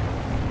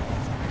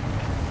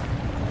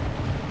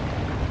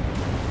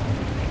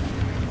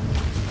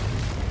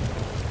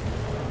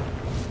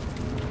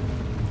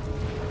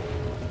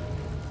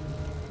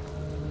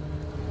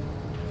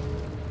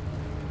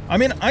 I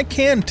mean, I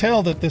can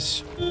tell that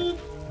this...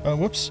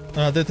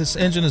 that this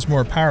engine is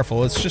more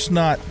powerful. It's just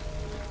not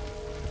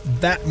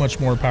that much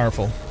more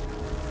powerful.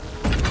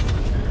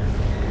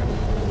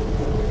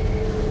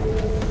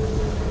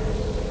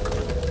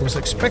 I was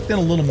expecting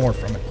a little more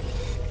from it.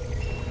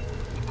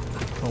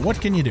 Well,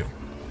 what can you do?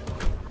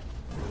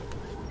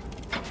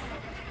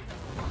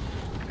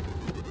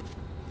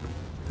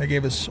 That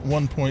gave us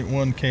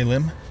 1.1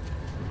 klim.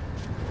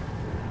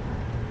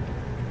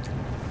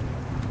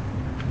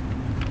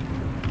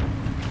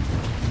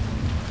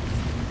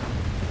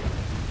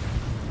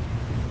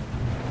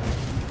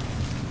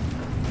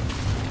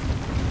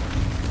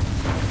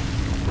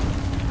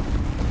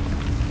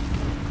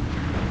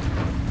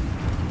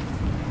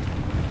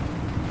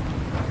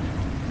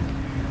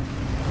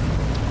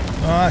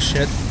 Ah,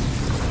 shit.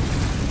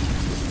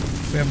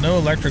 We have no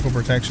electrical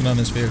protection on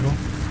this vehicle.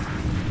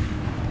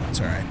 It's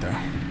alright, though.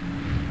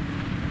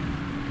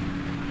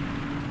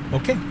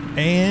 Okay,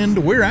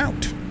 and we're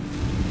out.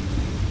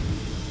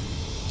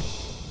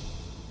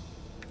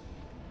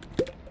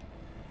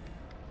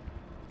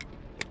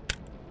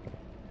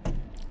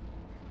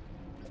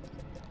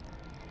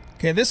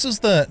 Okay,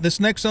 this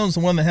next zone is the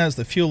one that has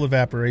the fuel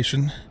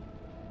evaporation.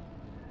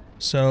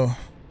 So,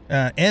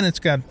 and it's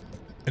got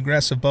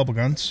aggressive bubble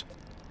guns.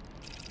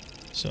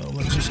 So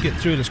let's just get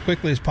through it as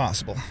quickly as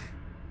possible.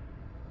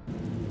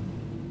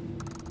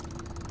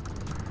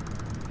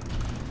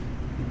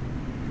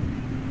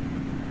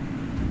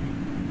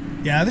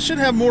 Yeah, this should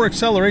have more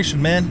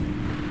acceleration, man.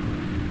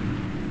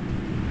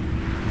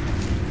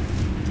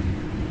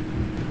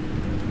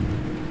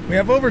 We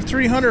have over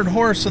 300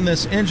 horse in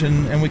this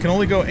engine, and we can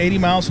only go 80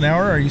 miles an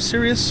hour. Are you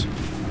serious?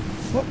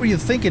 What were you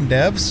thinking,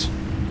 devs?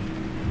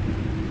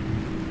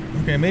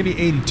 Okay, maybe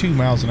 82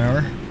 miles an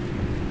hour.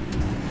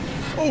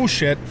 Oh,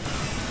 shit.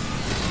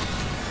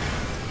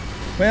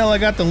 Well, I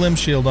got the limb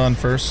shield on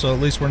first, so at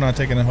least we're not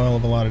taking a hell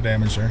of a lot of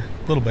damage there.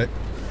 A little bit.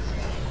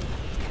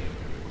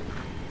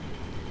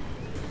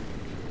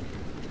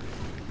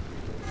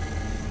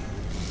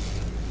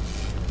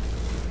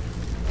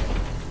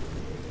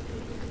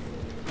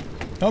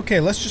 Okay,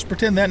 let's just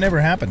pretend that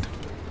never happened.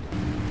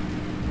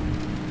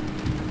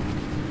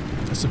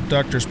 This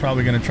abductor's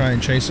probably going to try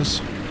and chase us.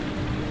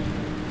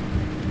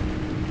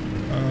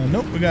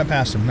 Nope, we got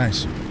past him.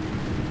 Nice.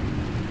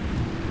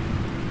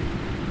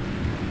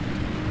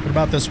 What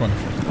about this one?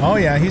 Oh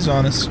yeah, he's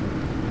on us.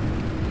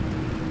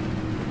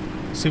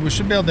 See, we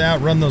should be able to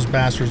outrun those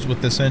bastards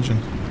with this engine.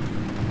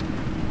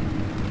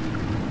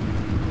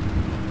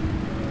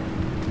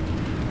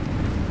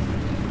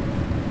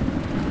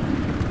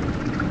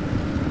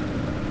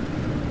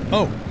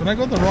 Oh, did I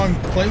go to the wrong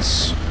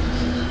place?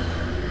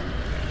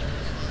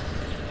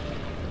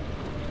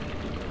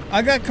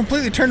 I got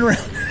completely turned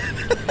around.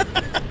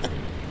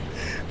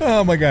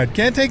 Oh my god,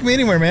 can't take me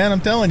anywhere, man, I'm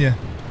telling you.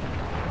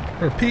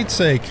 For Pete's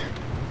sake.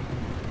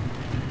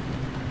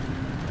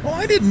 Well,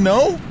 I didn't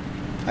know.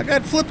 I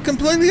got flipped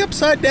completely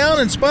upside down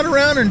and spun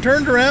around and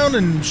turned around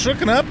and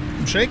shooken up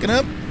and shaken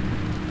up.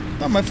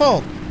 Not my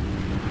fault.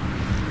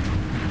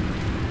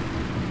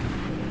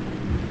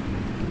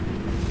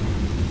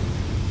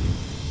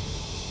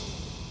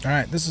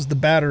 Alright, this is the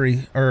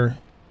battery, or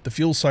the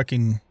fuel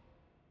sucking.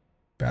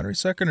 Battery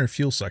sucking or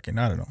fuel sucking?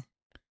 I don't know.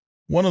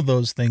 One of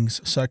those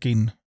things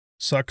sucking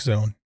suck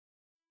zone.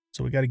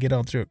 So we got to get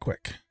out through it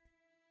quick.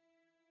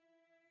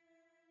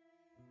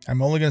 I'm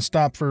only going to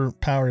stop for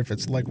power if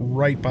it's like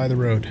right by the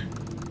road.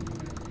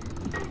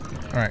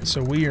 Alright,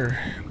 so we are...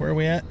 Where are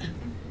we at?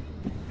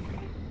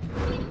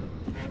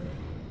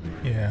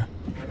 Yeah.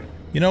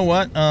 You know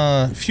what?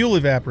 Fuel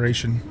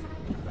evaporation.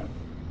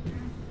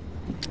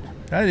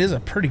 That is a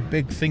pretty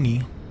big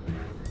thingy.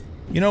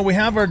 You know, we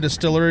have our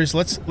distilleries.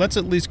 Let's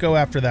at least go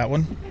after that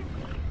one.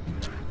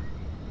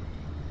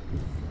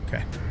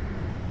 Okay.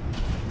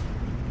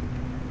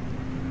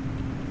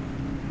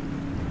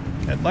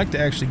 I'd like to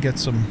actually get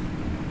some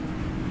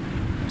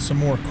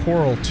more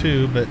coral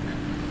too, but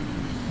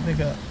I think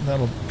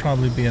that'll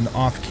probably be an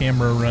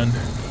off-camera run.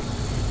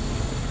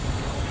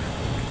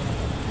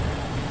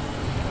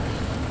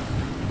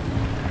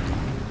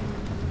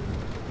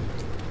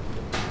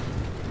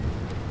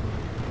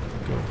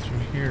 Go through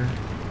here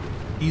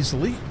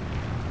easily.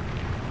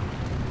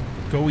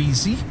 Go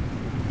easy.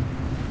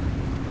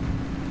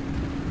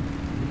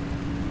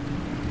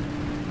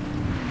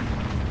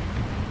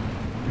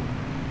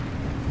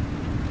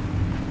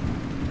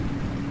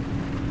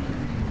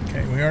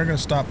 We are going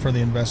to stop for the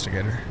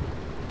investigator.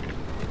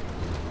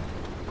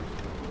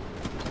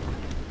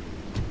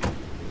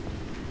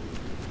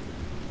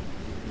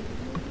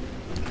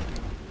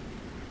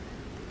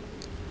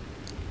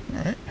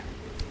 Alright.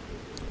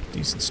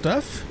 Decent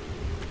stuff.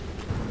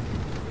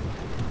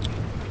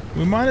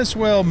 We might as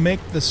well make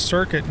the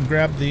circuit and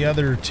grab the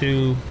other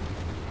two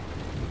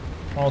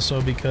also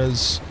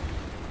because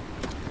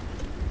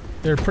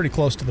they're pretty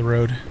close to the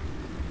road.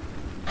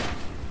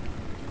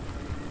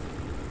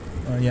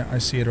 Yeah, I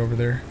see it over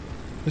there.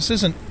 This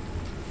isn't...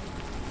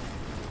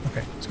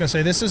 Okay, I was gonna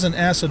say, this isn't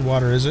acid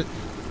water, is it?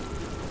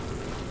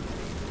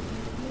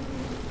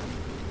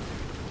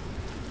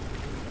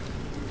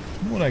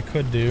 What I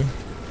could do...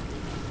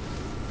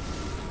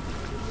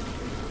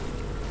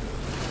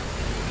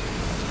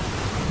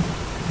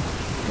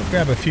 We'll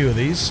grab a few of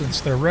these,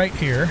 since they're right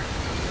here.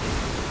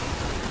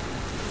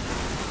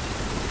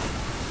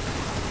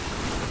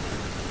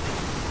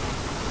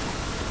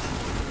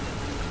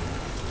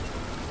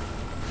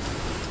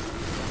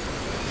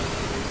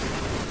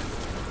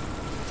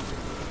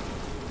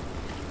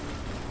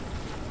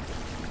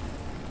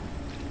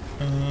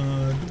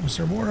 Is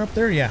there more up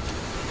there? Yeah.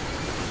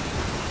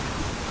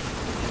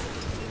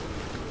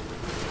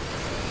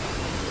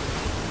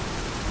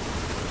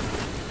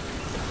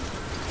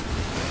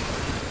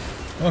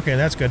 Okay,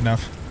 that's good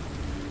enough.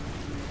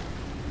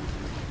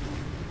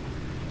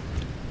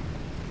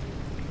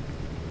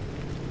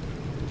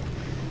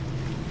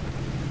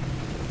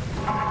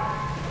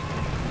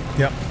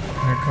 Yep.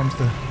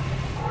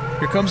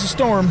 Here comes the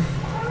storm.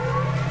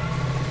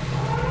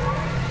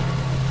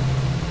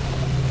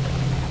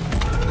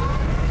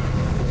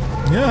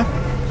 Yeah.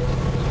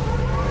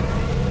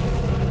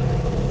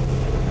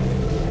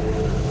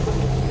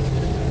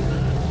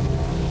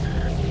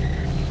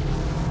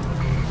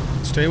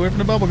 Stay away from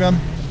the bubble gun.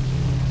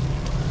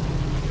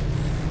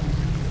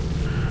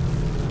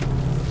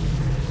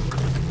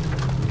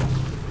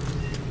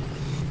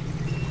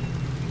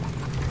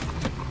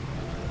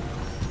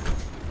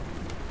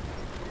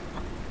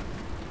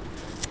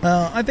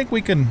 I think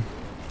we can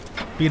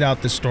beat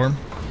out this storm.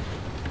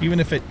 Even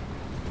if it,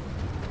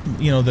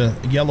 you know, the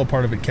yellow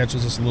part of it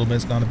catches us a little bit,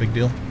 it's not a big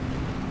deal.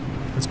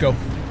 Let's go.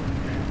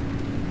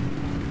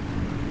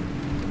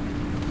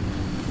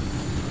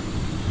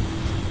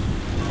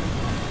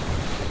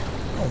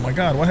 Oh my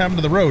god, what happened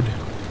to the road?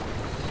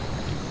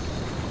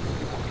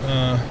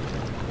 I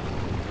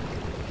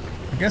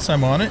guess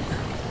I'm on it.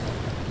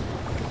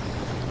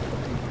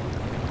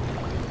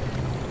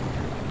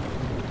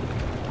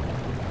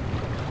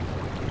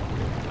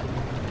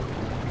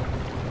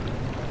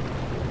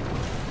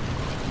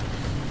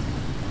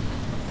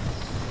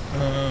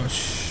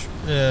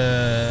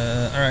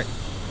 Alright.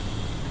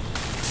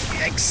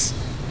 Yikes.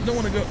 Don't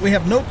want to go. We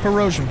have no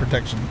corrosion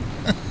protection.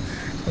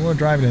 I want to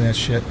drive in that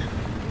shit.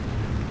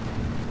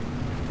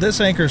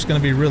 This anchor is going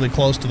to be really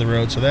close to the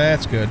road, so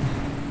that's good.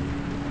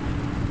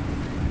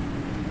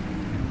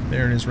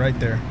 There it is, right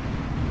there.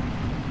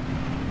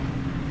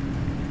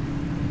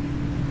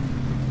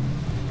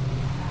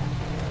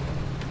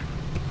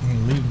 I'm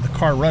going to leave the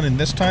car running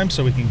this time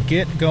so we can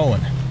get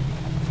going.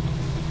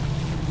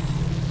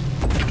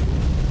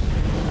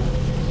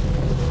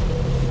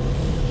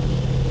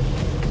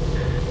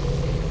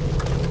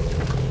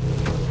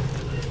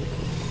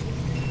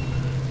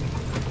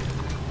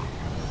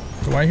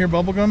 Do I hear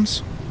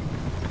bubblegums?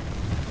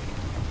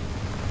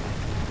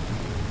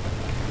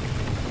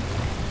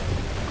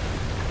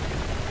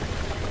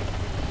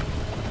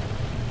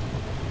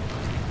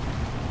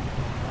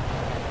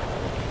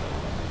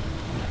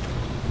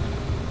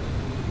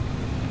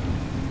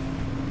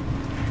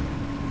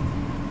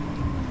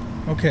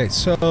 Okay,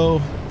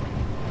 so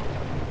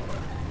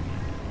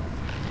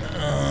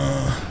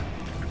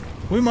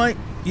we might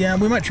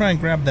try and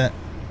grab that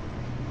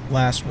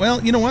last.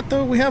 Well, you know what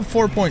though? We have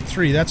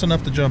 4.3. That's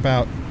enough to jump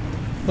out.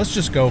 Let's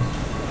just go.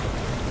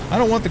 I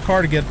don't want the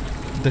car to get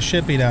the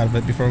shit beat out of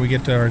it before we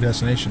get to our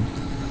destination.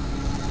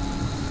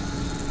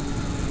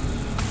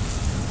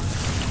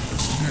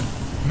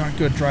 Not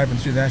good driving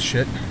through that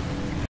shit.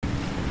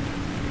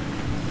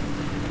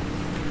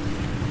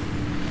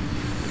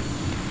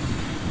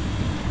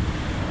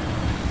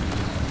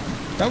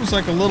 That was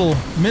like a little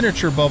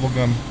miniature bubble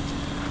gum.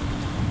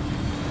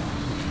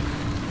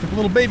 Like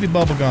little baby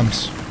bubble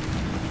gums.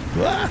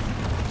 Ah!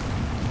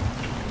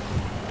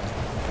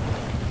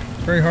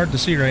 It's very hard to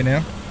see right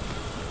now.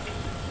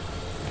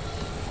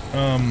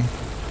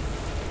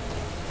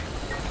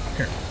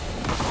 Here.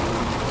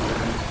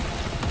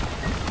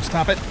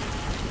 Stop it.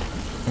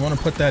 I want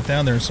to put that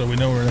down there so we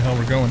know where the hell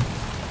we're going.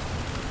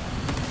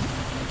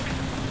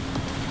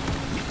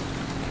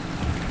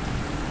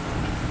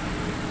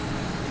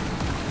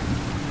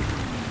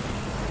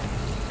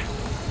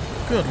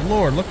 Good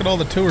Lord, look at all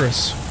the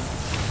tourists.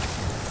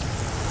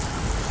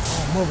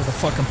 All over the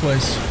fucking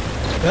place.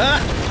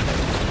 Ah!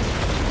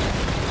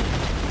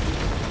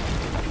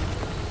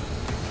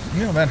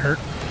 You know, that hurt.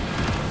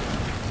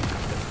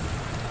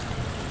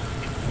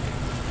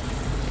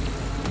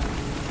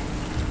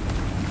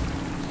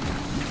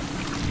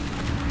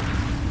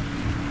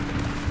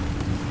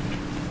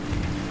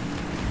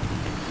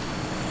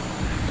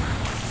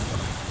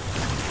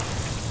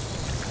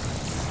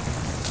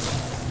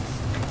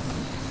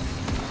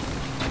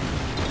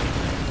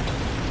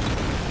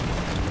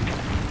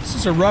 This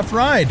is a rough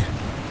ride.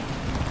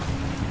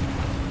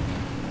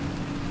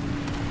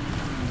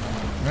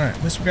 Alright,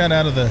 at least we got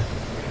out of the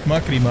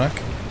muckety muck.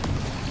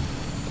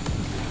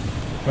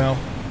 Well,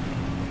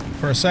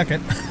 for a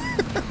second.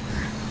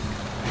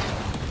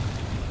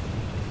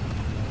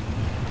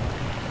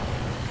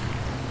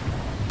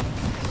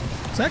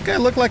 Does that guy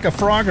look like a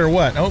frog or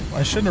what? Oh,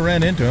 I shouldn't have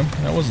ran into him.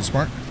 That wasn't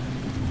smart.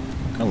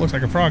 Kind of looks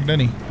like a frog, doesn't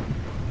he?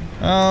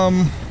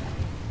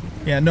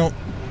 Yeah, no.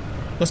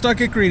 Let's not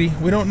get greedy.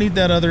 We don't need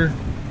that other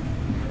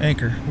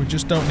anchor. We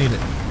just don't need it.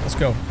 Let's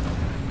go.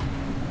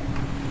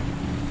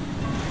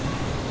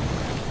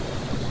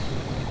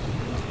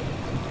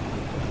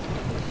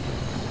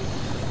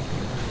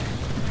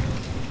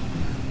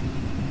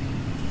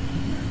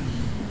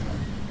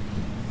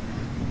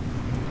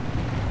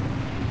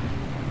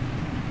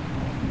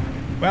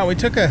 Wow, we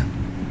took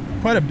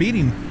quite a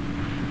beating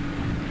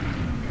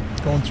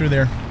going through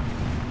there.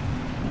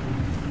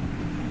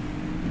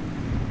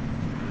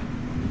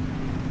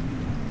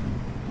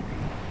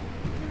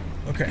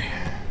 Okay.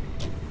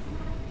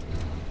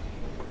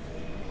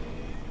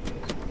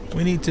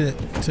 We need to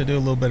do a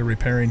little bit of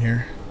repairing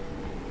here.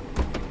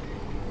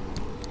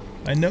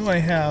 I know I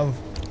have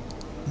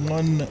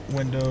one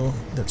window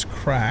that's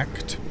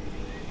cracked,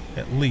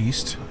 at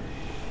least.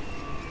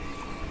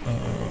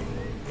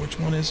 Which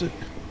one is it?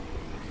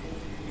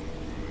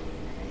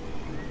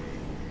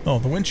 Oh,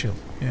 the windshield,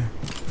 yeah.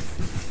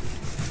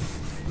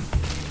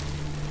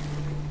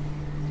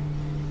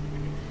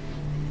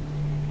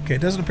 Okay,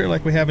 it doesn't appear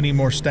like we have any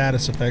more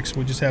status effects.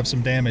 We just have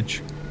some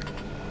damage.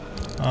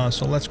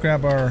 So let's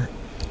grab our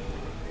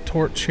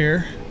torch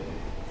here.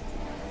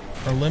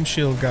 Our limb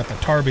shield got the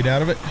tar beat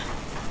out of it.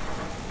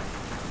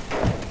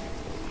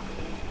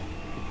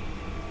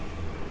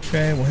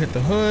 Okay, we'll hit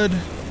the hood.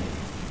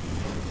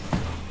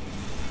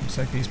 Looks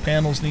like these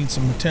panels need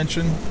some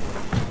attention.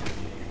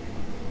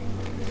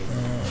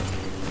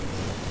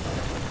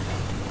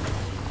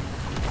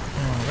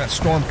 That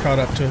storm caught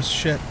up to us.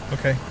 Shit.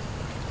 Okay.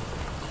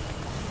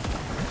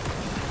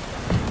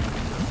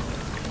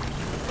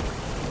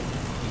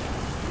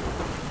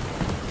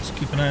 Let's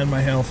keep an eye on my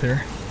health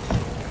here.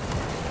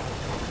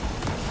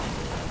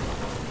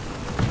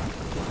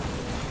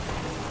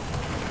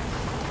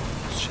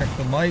 Let's check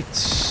the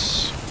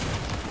lights.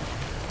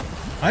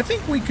 I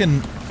think we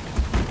can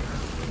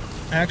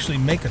actually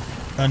make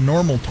a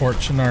normal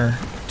torch in our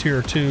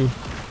tier 2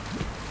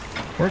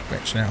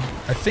 workbench now.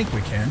 I think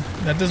we can.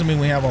 That doesn't mean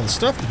we have all the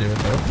stuff to do it,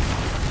 though.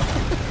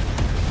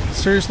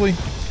 Seriously?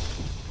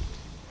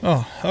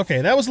 Oh,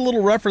 okay. That was a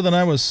little rougher than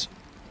I was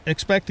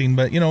expecting,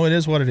 but, you know, it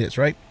is what it is,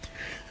 right?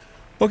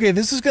 Okay,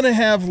 this is going to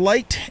have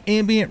light,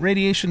 ambient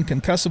radiation,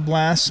 concussive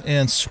blasts,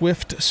 and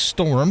swift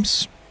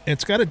storms.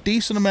 It's got a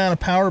decent amount of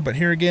power, but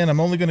here again,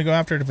 I'm only going to go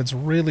after it if it's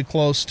really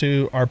close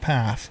to our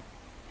path.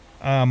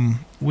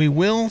 We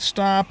will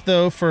stop,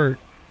 though, for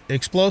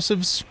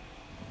explosives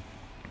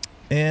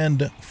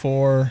and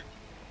for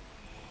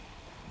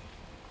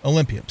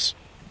Olympiums.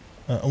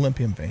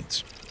 Olympium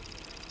veins.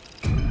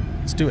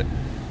 Let's do it.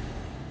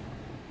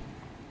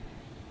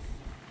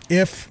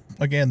 If,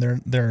 again,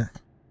 they're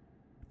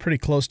pretty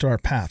close to our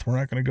path. We're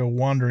not going to go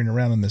wandering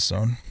around in this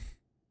zone.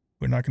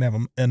 We're not going to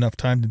have enough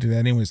time to do that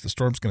anyways. The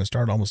storm's going to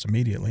start almost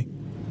immediately.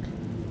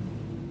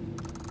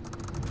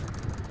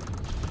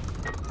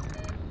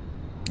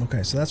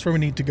 Okay, so that's where we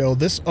need to go.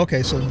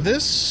 Okay, so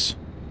this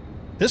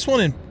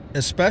one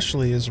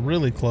especially is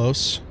really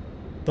close.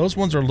 Those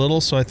ones are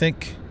little, so I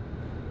think...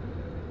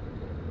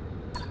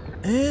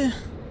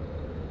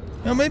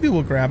 Well, maybe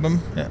we'll grab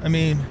them. I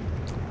mean,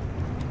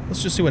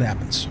 let's just see what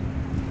happens.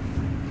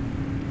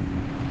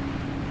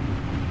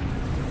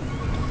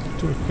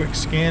 Do a quick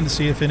scan to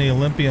see if any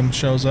Olympium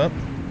shows up.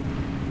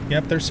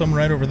 Yep, there's some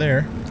right over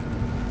there.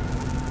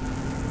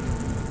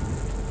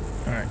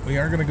 Alright, we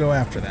are going to go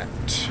after that.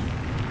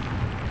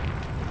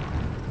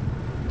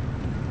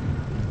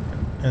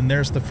 And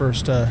there's the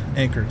first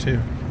anchor, too.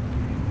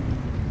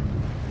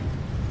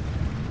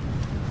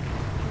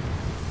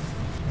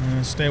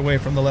 Stay away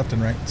from the left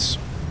and rights.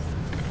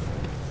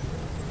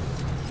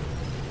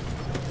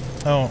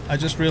 Oh, I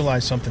just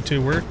realized something,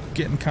 too. We're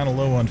getting kind of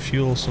low on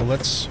fuel, so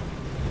let's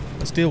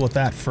deal with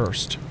that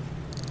first.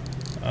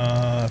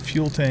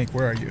 Fuel tank,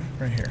 where are you?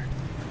 Right here.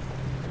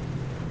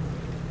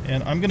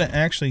 And I'm going to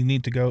actually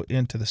need to go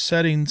into the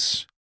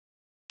settings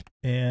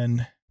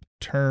and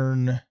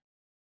turn...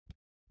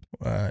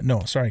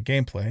 no, sorry,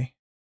 gameplay.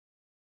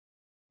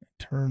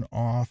 Turn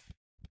off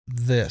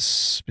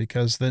this,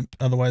 because then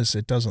otherwise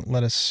it doesn't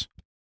let us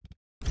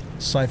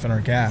siphon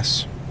our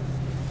gas.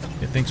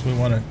 It thinks we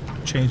want to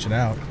change it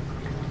out.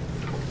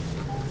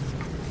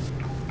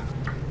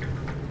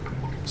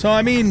 So,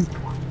 I mean,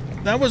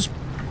 that was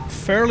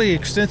fairly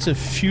extensive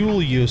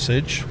fuel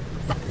usage,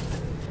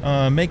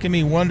 making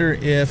me wonder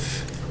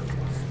if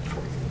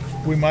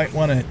we might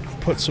want to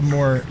put some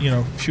more, you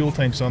know, fuel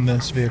tanks on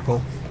this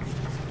vehicle.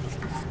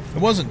 It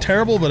wasn't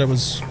terrible, but it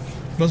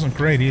wasn't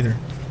great either.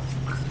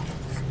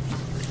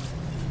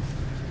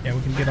 Yeah,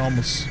 we can get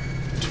almost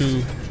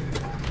two.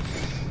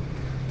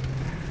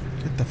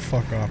 Get the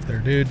fuck off there,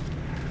 dude.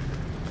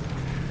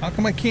 How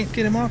come I can't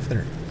get him off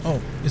there?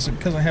 Oh, is it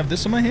because I have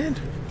this in my hand?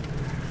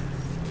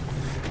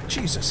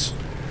 Jesus.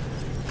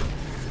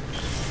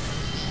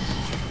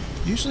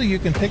 Usually you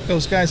can pick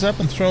those guys up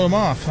and throw them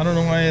off. I don't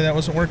know why that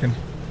wasn't working.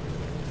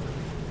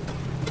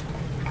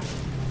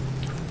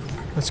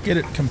 Let's get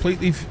it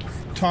completely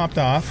topped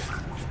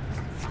off.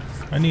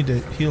 I need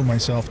to heal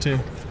myself too.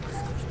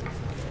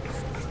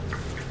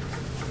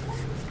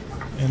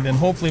 And then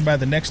hopefully by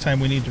the next time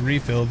we need to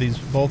refill,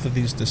 both of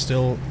these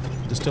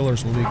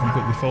distillers will be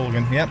completely full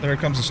again. Yep, there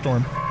comes a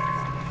storm.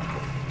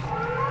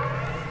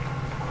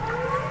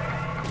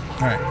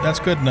 Alright, that's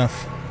good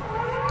enough.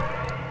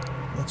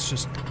 Let's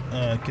just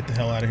get the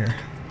hell out of here.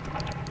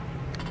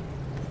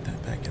 Put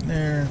that back in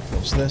there.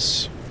 Close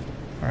this.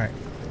 Alright.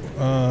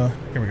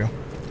 Here we go.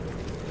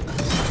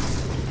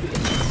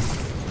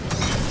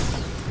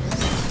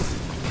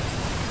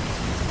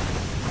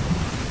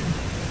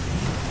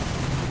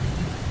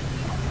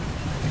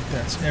 I think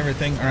that's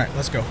everything. Alright,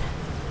 let's go.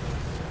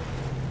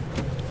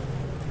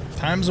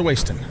 Time's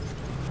a-wasting.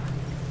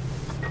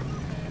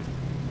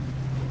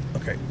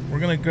 Okay, we're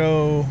gonna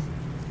go...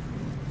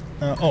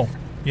 oh,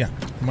 yeah.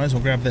 Might as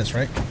well grab this,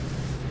 right?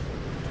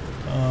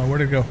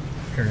 Where'd it go?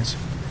 Here it is.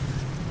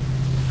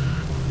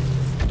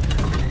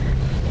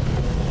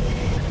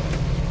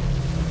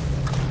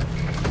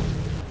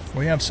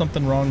 We have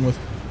something wrong with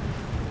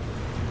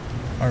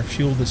our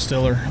fuel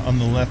distiller on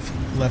the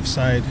left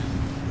side.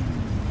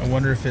 I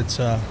wonder if it's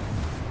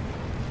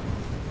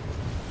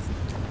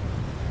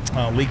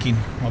leaking.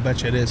 I'll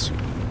bet you it is.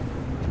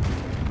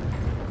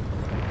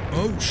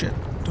 Oh shit,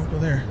 don't go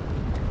there.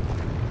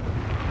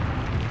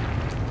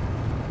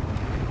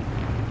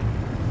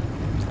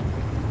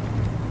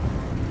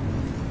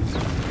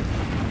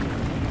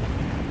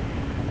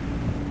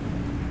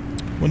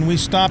 When we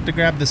stop to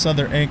grab this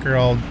other anchor,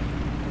 I'll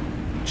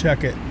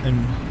check it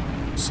and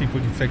see if we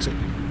can fix it.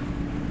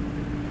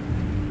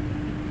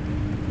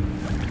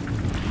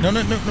 No,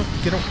 no, no, no.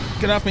 Get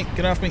off me.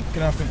 Get off me.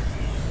 Get off me.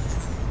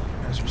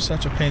 You guys are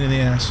such a pain in the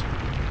ass.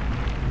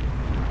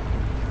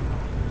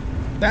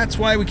 That's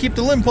why we keep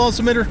the limb pulse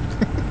emitter.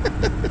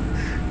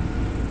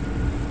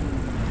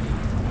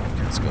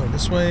 Let's go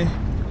this way.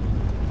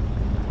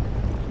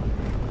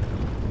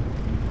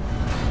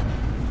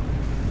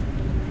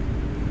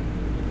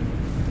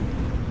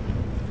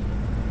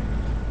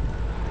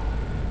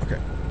 Okay.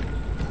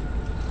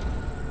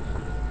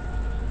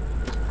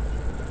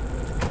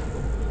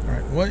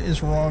 Alright, what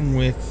is wrong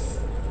with...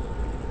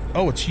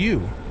 Oh, it's you.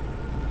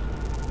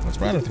 What's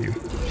wrong with you?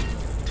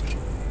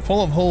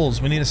 Full of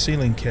holes. We need a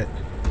sealing kit.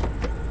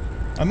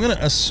 I'm going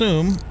to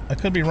assume, I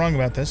could be wrong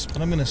about this,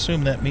 but I'm going to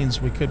assume that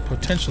means we could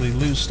potentially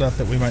lose stuff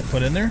that we might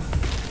put in there.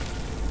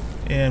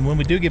 And when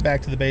we do get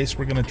back to the base,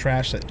 we're going to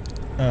trash it,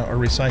 or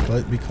recycle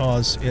it,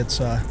 because it's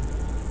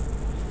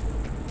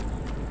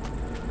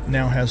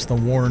now has the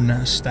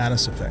worn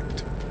status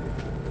effect.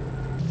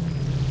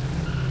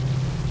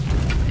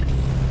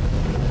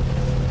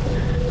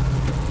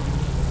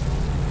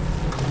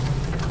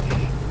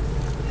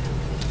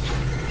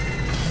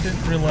 I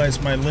didn't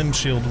realize my limb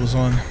shield was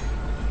on.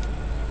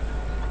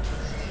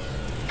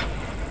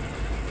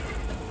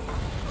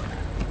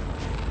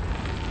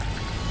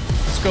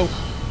 Go.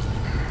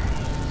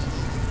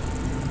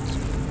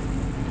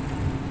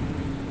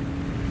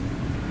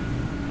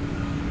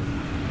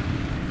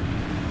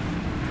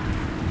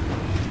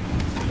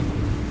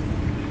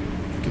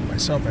 Give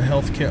myself a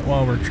health kit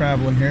while we're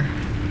traveling here.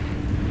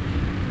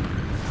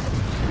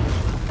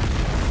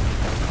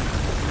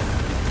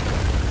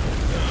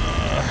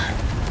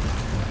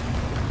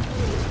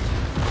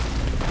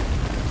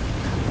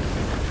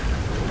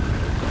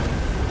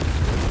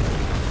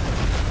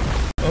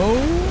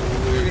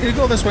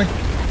 this way.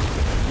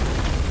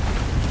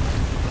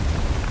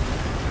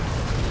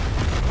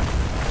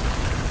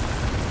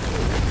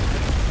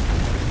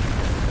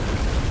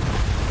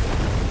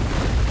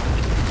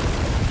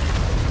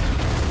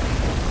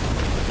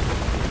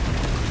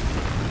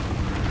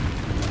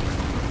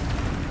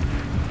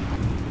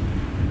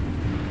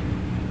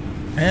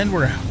 And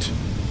we're out.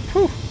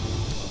 Whew.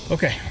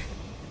 Okay.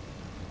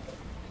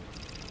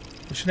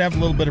 We should have a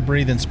little bit of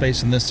breathing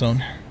space in this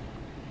zone.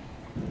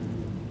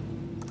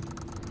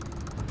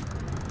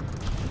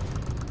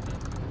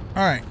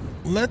 Alright,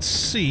 let's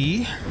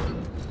see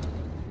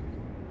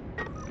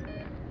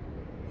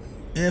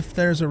if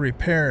there's a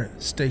repair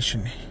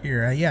station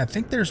here. Yeah, I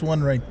think there's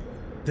one right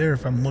there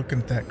if I'm looking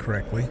at that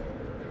correctly.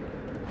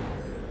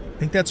 I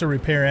think that's a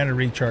repair and a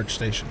recharge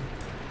station.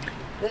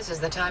 This is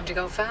the time to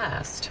go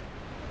fast.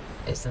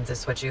 Isn't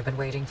this what you've been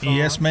waiting for?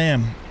 Yes,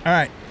 ma'am. All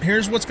right,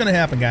 here's what's going to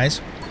happen,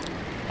 guys.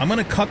 I'm going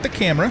to cut the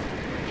camera.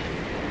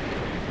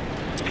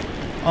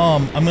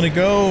 I'm going to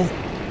go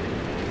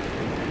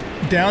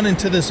down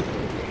into this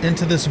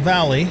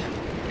valley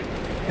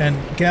and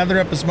gather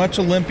up as much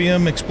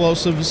Olympium,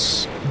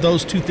 explosives,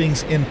 those two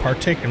things in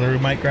particular. We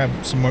might grab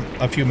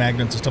a few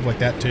magnets and stuff like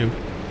that too.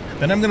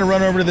 Then I'm going to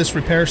run over to this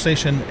repair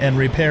station and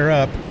repair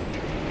up,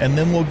 and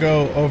then we'll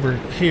go over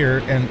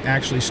here and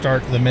actually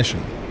start the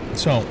mission.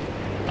 So.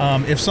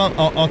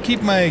 I'll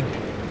keep the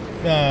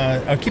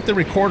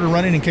recorder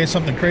running in case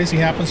something crazy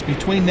happens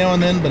between now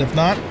and then, but if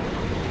not,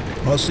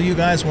 I'll see you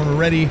guys when we're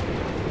ready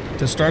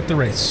to start the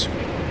race.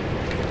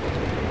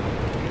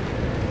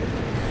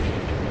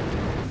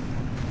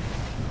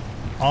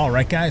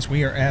 Alright guys,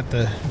 we are at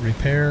the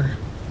repair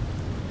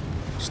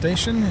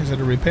station. Is it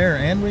a repair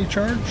and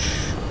recharge?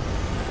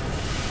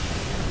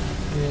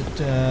 It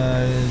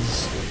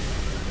is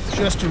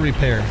just a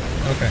repair.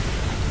 Okay.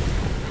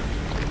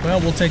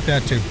 Well, we'll take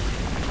that too.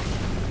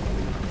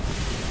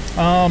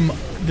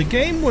 The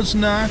game was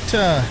not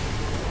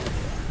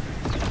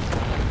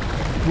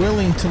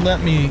willing to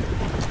let me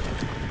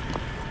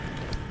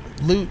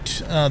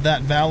loot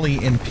that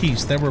valley in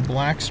peace. There were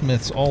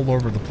blacksmiths all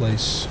over the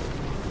place,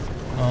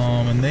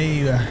 and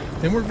they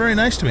weren't very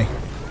nice to me.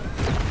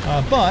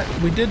 But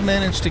we did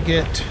manage to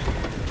get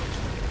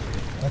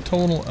a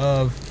total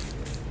of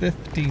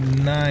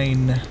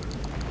 59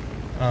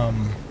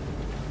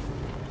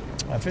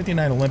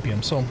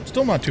 Olympium, so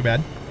still not too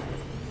bad.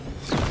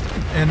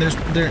 And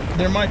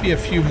there might be a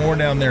few more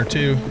down there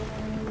too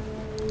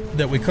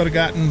that we could have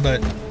gotten,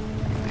 but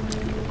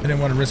I didn't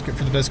want to risk it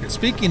for the biscuit.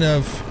 Speaking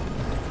of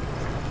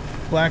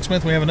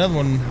blacksmith, we have another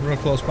one real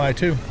close by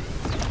too.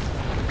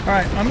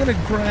 Alright, I'm going to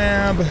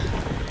grab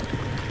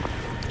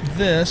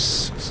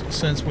this,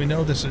 since we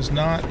know this is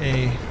not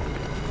a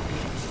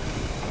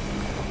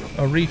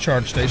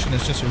recharge station,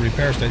 it's just a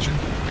repair station.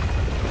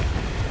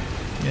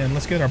 And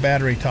let's get our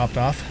battery topped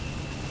off.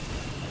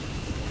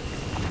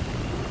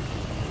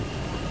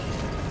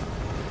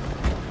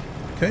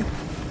 Okay.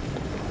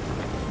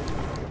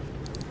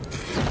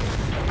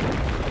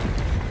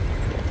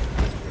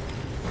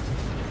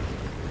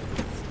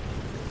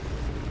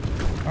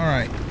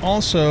 Alright,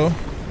 also,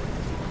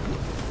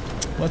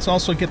 let's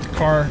also get the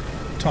car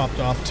topped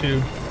off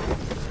too.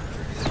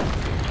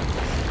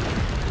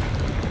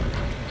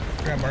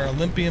 Grab our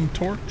Olympium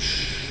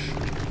torch.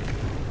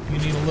 You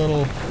need a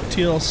little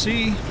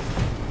TLC.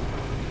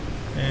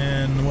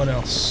 And what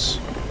else?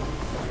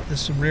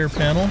 This rear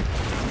panel.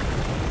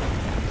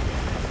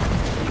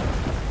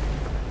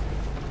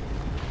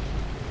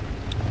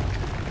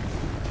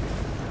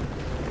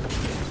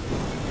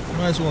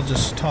 Might as well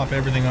just top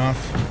everything off.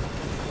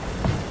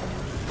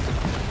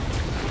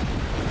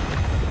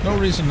 No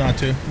reason not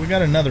to. We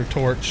got another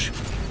torch.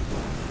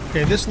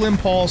 Okay, this limb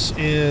pulse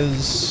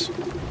is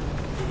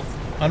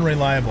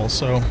unreliable,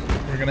 so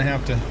we're gonna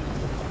have to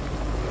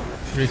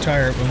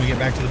retire it when we get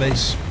back to the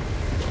base.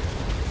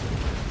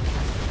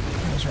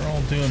 Those are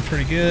all doing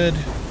pretty good.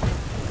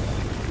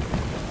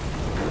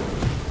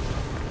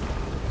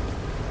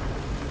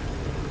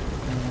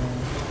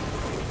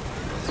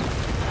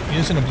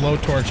 Using a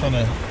blowtorch on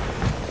a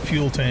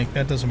fuel tank,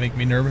 that doesn't make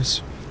me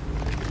nervous.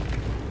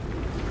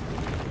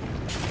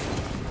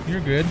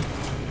 You're good.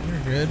 You're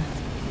good.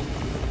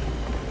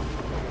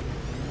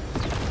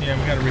 Yeah,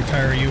 we gotta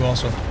retire you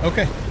also.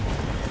 Okay.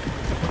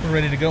 We're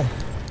ready to go.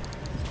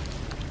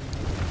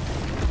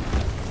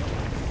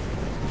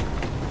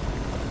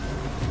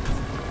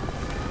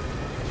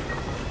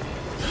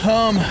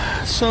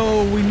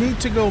 So we need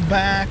to go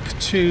back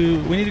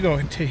to, we need to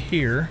go to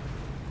here.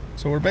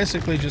 So we're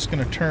basically just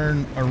going to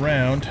turn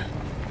around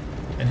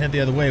and head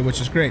the other way,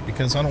 which is great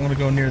because I don't want to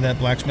go near that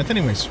blacksmith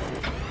anyways.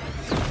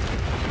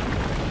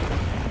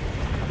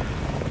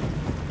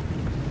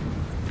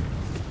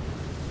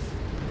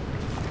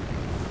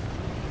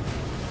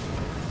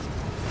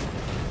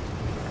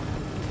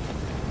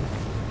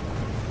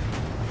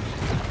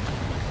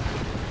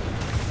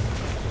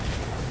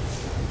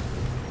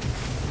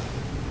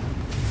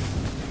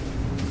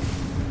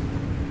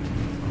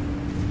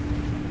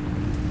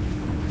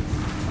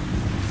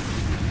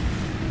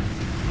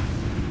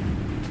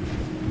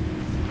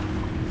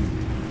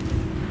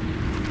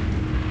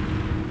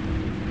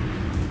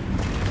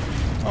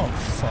 Oh,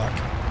 fuck.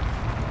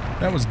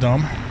 That was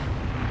dumb.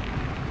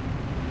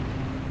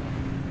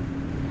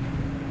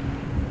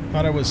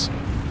 Thought I was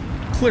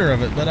clear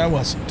of it, but I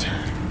wasn't.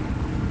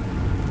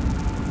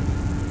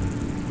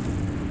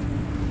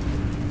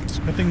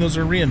 I think those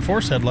are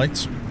reinforced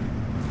headlights.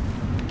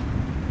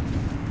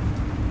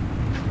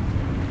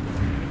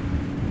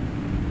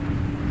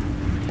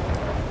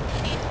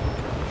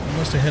 I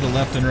must have hit a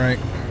left and right.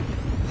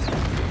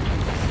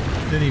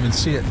 Didn't even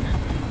see it.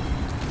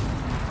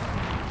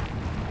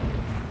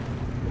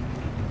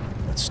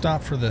 Let's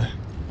stop for the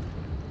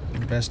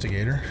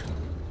investigator.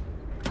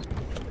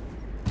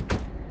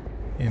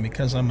 And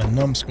because I'm a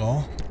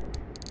numbskull,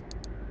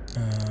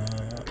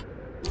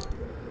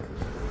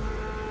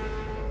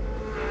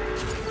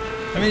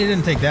 I mean, it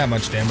didn't take that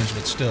much damage,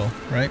 but still,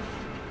 right?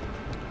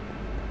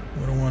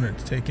 We don't want it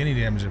to take any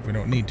damage if we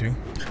don't need to.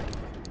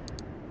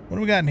 What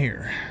do we got in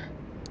here?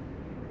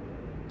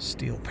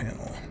 Steel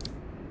panel.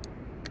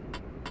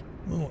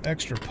 A little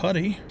extra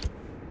putty.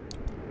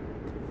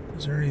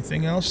 Is there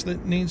anything else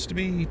that needs to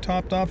be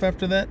topped off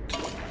after that?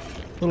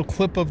 Little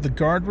clip of the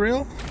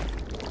guardrail.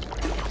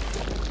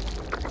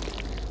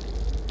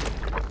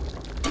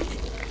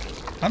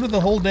 How did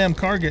the whole damn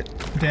car get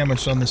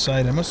damaged on the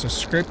side? I must have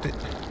scraped it.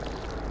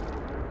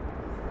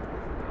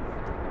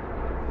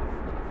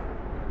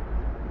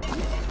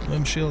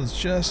 Windshield is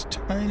just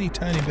tiny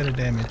bit of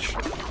damage.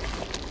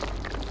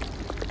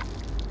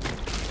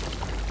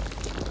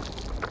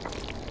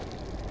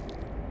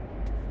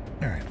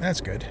 Alright,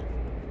 that's good.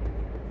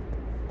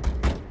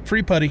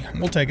 Free putty.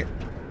 We'll take it.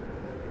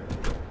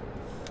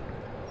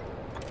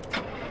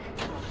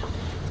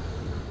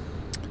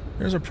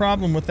 There's a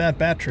problem with that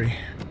battery.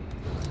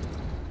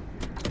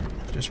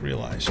 Just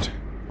realized.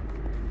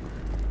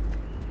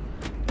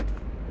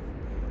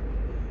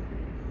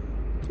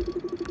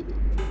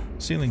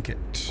 Sealing kit.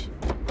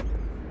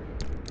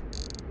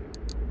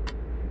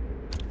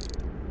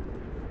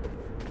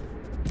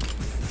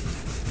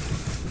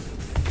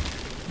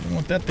 Don't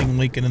want that thing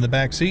leaking in the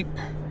back seat.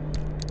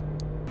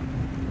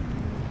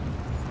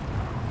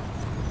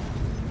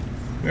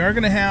 We are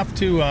going to have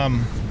to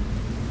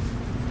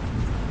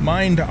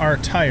mind our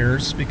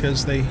tires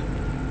because they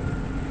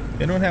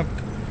don't have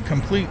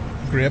complete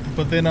grip,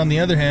 but then on the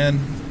other hand,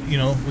 you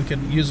know, we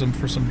could use them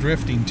for some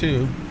drifting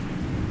too.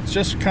 It's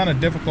just kind of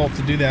difficult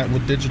to do that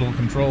with digital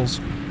controls.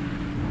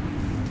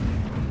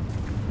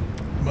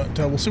 But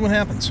we'll see what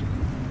happens.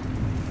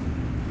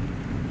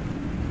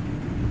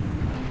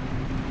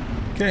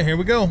 Okay, here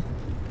we go.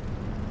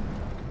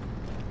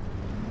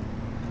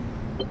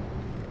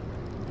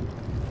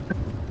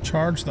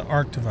 Charge the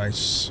ARC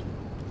device.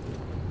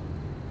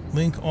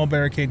 Link all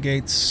barricade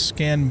gates.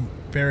 Scan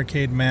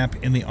barricade map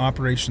in the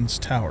operations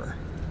tower.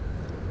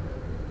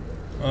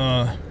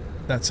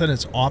 That said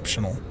it's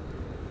optional.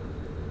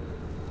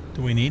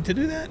 Do we need to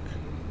do that?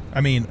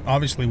 I mean,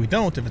 obviously we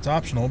don't if it's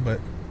optional, but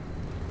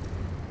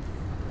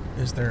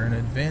is there an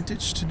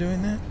advantage to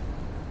doing that?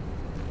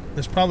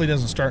 This probably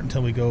doesn't start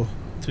until we go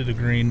through the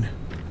green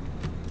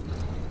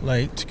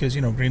light, because,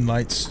 you know, green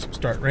lights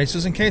start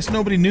races. In case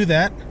nobody knew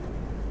that,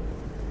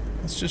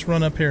 let's just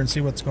run up here and see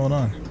what's going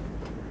on.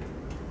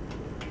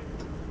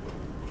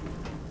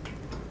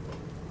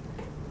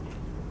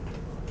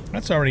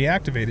 That's already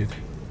activated.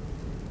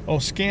 Oh,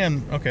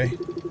 scan. Okay.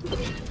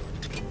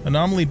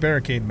 Anomaly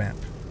barricade map.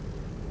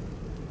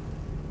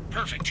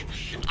 Perfect.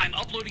 I'm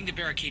uploading the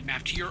barricade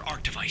map to your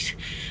ARC device.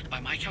 By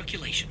my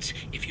calculations,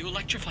 if you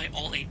electrify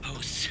all 8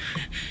 posts,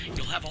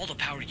 you'll have all the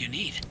power you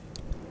need.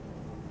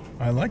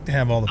 I like to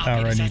have all the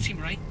power I need. Does that seem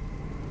right?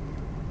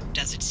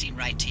 Does it seem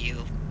right to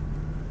you?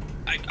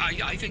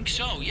 I think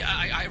so. Yeah,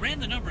 I ran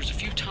the numbers a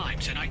few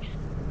times, and I...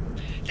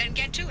 Then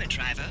get to it,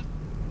 driver.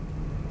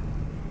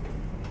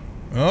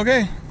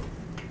 Okay.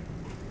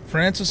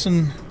 Francis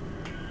and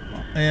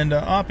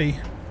Oppie,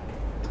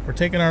 we're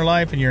taking our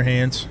life in your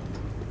hands.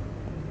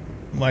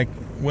 Like,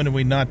 when have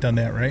we not done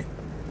that, right?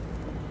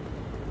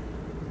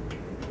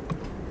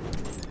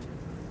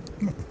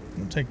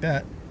 We'll take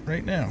that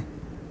right now.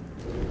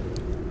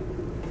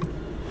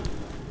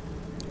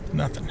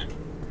 Nothing.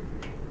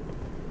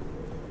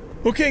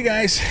 Okay,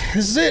 guys,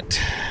 this is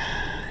it.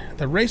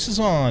 The race is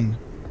on.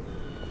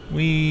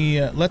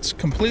 We let's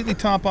completely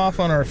top off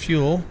on our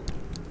fuel.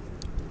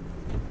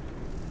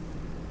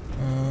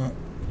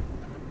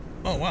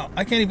 Oh wow,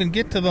 I can't even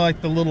get to the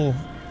little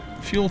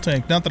fuel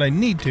tank. Not that I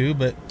need to,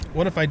 but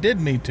what if I did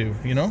need to?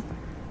 You know,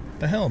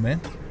 the hell, man.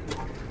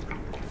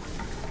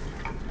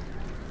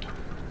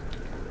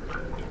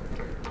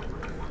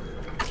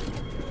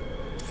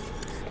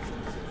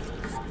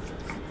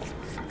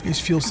 These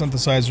fuel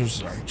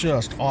synthesizers are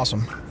just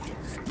awesome.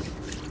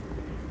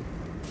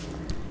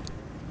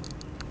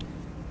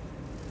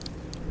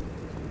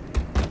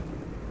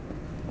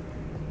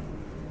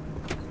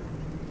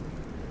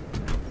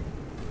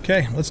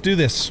 Okay, let's do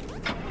this.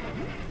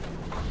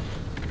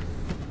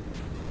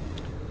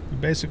 We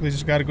basically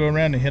just got to go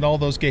around and hit all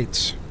those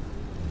gates.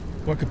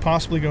 What could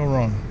possibly go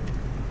wrong?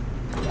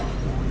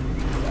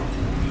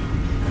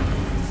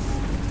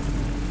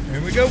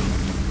 Here we go.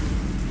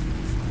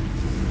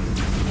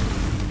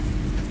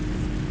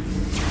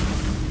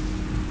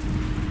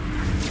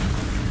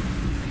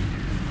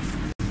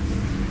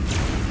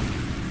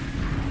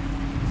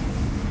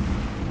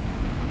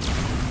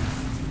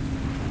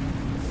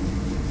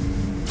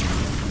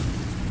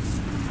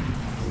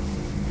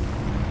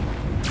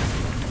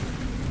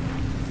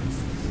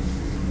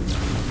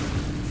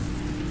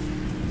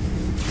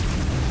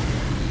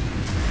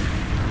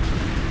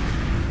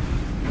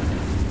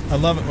 I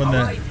love it when All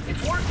right,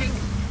 it's working.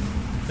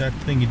 that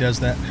thingy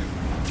does that.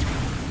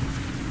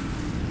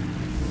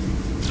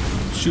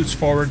 Shoots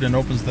forward and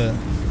opens the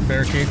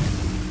barricade.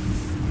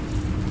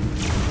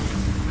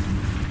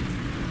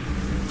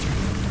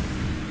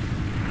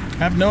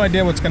 I have no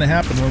idea what's going to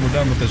happen when we're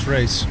done with this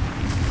race.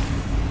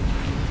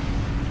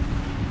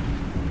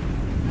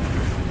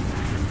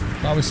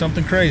 Probably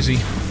something crazy.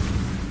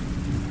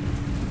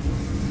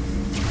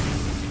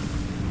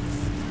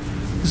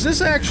 Is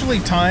this actually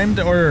timed,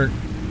 or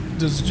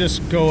does it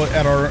just go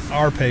at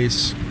our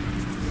pace?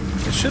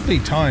 It should be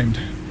timed.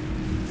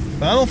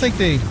 But I don't think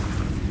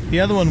the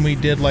other one we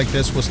did like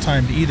this was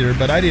timed either,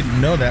 but I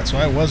didn't know that, so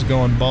I was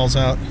going balls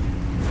out.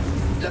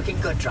 Looking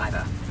good,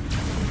 driver.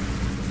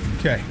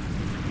 Okay.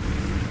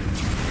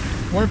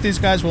 I wonder if these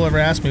guys will ever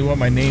ask me what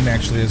my name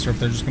actually is, or if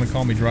they're just going to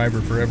call me driver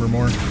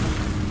forevermore.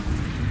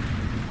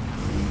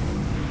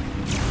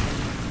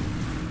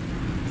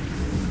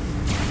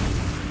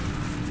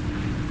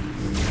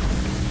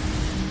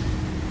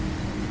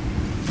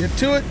 Get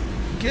to it!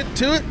 Get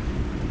to it!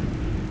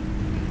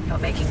 You're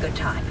making good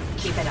time.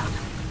 Keep it up.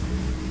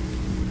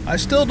 I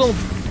still don't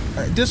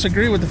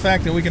disagree with the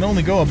fact that we can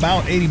only go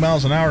about 80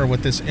 miles an hour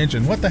with this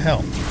engine. What the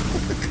hell?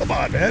 Come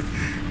on, man.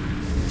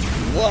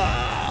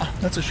 Wow!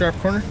 That's a sharp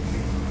corner.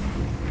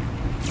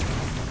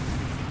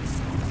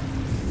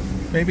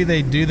 Maybe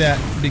they do that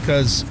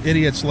because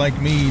idiots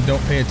like me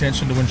don't pay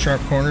attention to when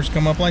sharp corners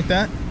come up like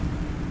that.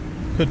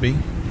 Could be.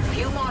 A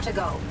few more to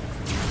go.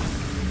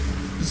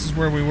 This is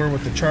where we were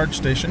with the charge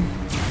station.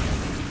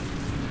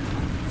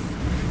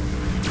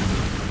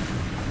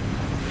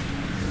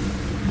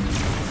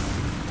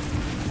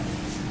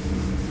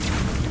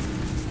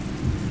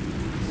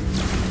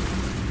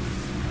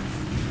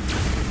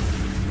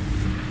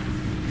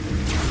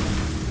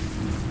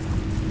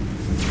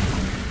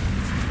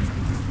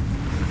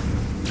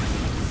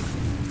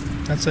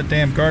 That's that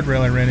damn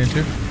guardrail I ran into.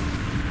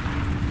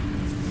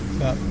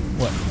 About,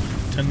 what,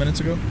 10 minutes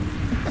ago?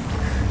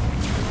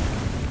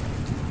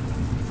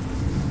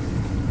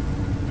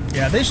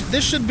 Yeah,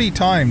 this should be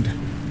timed.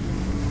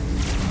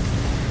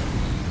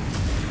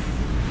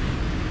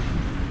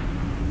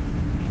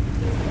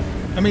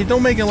 I mean,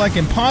 don't make it like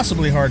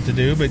impossibly hard to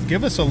do, but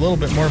give us a little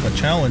bit more of a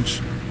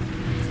challenge.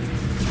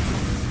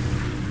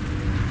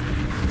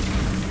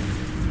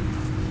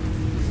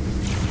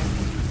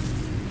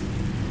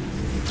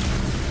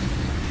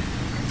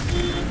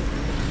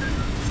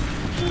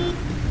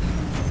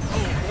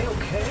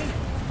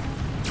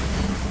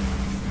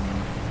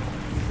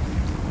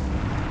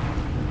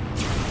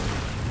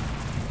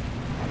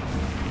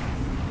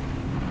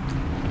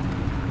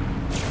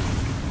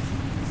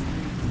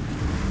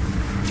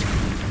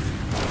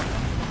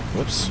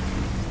 Whoops.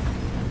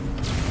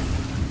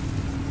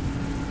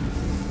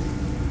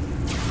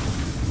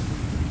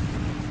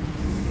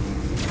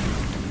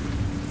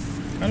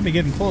 Gotta be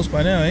getting close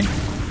by now, eh?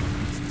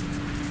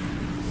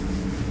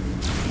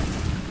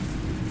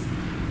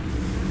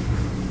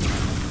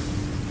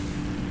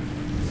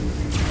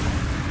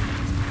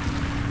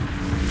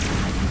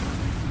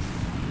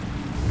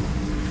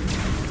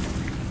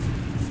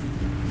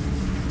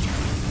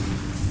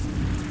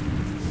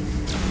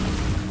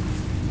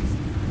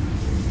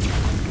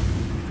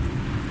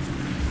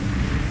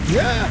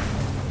 Yeah!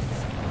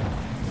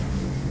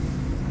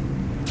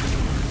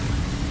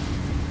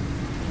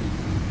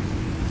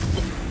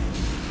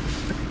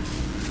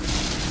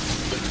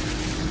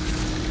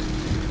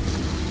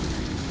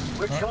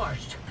 We're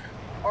charged.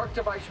 Arc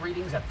device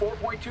readings at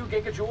 4.2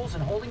 gigajoules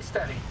and holding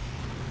steady.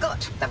 Good.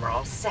 Then we're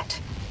all set.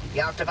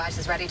 The arc device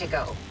is ready to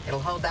go. It'll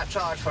hold that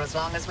charge for as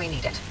long as we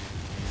need it.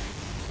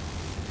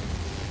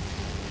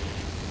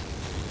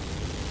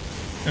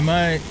 Am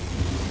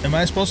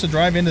I supposed to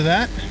drive into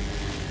that?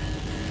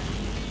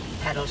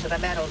 Pedal to the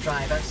metal,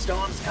 driver.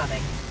 Storm's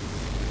coming.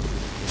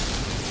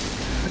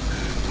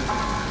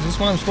 Is this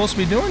what I'm supposed to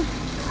be doing?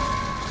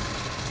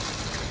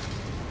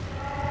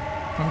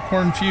 I'm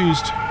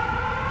confused.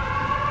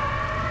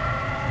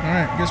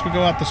 Alright, I guess we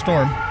go out the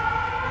storm.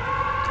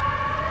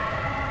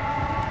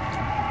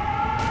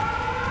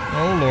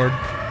 Oh, Lord.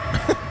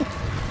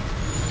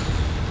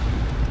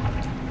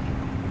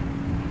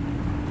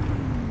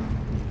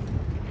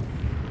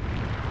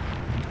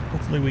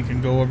 Hopefully we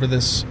can go over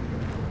this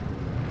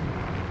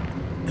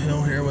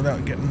hill here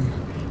without getting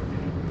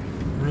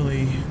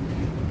really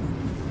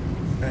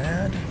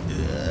bad.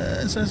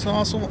 This is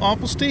also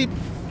awful steep.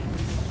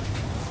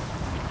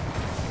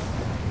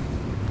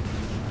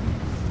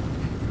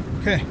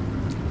 Okay.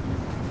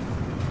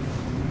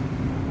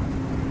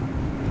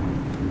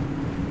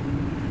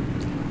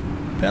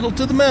 Pedal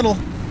to the metal.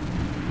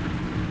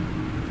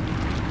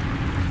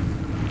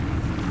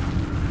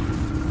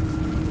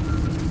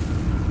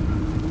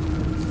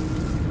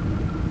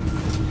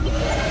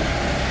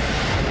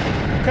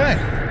 Okay.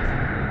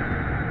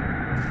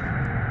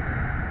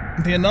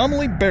 The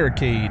anomaly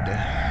barricade.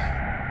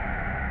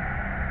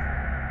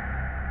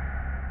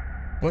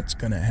 What's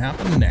gonna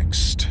happen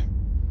next?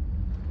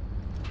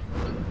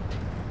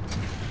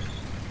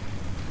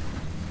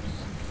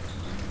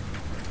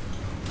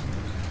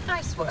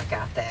 Nice work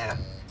out there.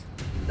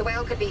 The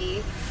whale could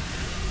be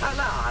a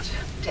lot.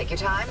 Take your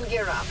time and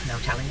gear up. No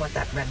telling what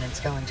that remnant's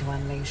going to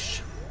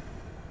unleash.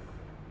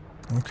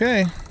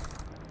 Okay.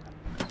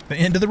 The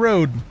end of the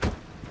road.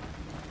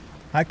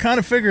 I kind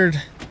of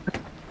figured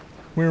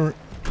we're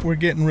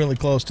getting really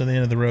close to the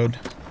end of the road.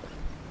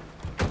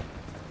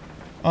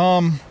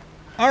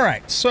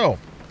 Alright, so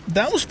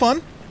that was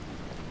fun.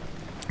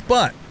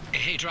 But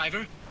Hey,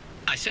 driver.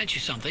 I sent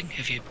you something,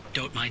 if you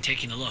don't mind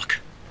taking a look.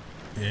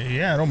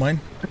 yeah, I don't mind.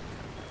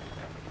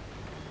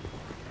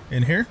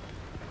 In here?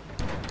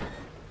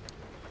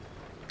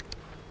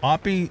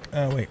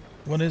 Wait,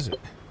 what is it?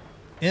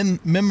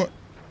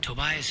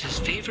 Tobias's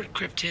favorite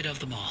cryptid of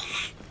them all.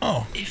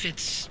 Oh. If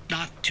it's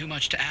not too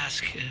much to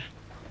ask,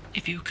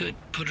 if you could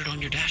put it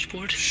on your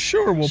dashboard.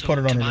 Sure, we'll put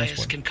it on our Tobias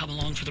dashboard. can come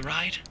along for the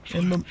ride.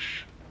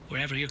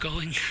 Wherever you're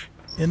going.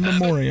 In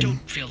memoriam.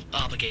 Don't feel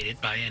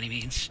obligated by any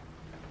means.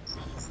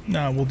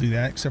 No, we'll do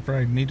that, except for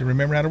I need to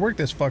remember how to work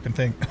this fucking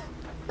thing.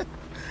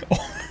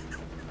 Oh.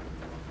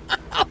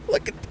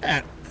 Look at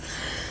that.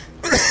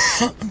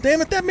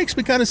 Damn it, that makes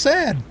me kind of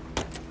sad.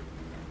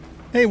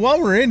 Hey,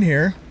 while we're in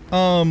here,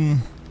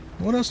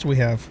 what else do we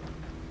have?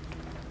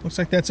 Looks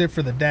like that's it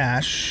for the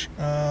dash.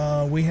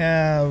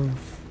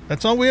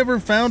 That's all we ever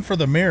found for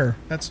the mirror.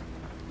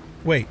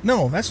 Wait,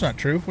 no, that's not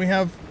true.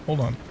 Hold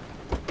on.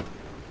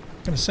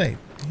 I'm gonna say,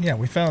 yeah,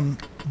 we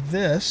found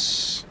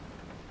this.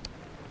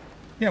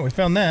 Yeah, we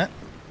found that.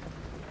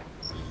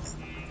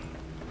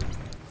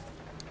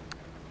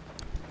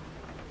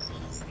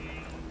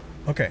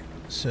 Okay,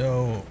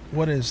 so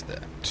what is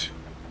that?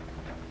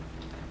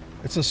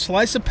 It's a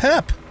slice of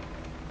pep.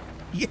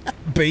 Yeah,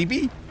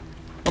 baby.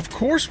 Of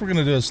course we're going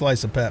to do a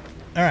slice of pep.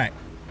 All right.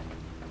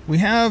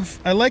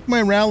 I like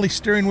my rally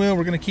steering wheel.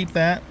 We're going to keep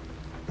that.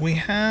 We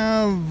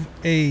have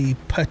a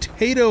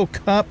potato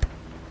cup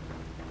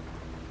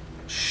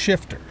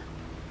shifter.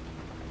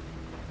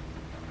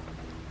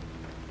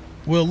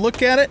 We'll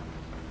look at it,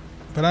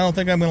 but I don't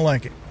think I'm going to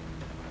like it.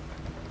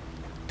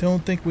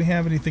 Don't think we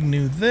have anything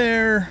new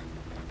there.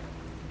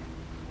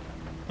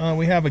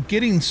 We have a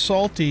getting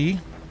salty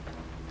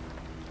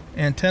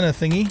antenna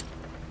thingy.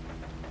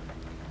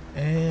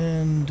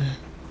 And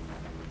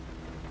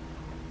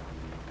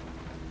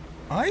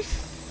I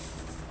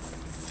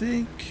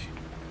think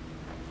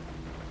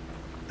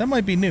that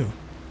might be new.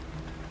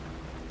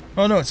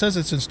 Oh no, it says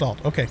it's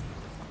installed. Okay.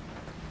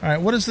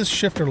 Alright, what does this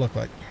shifter look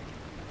like?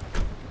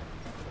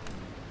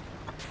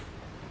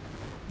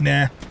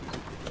 Nah.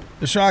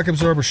 The shock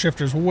absorber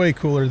shifter is way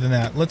cooler than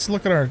that. Let's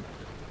look at our...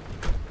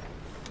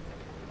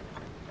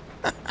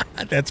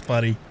 That's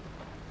funny.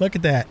 Look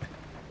at that.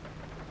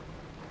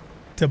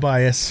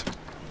 Tobias.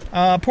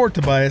 Poor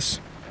Tobias.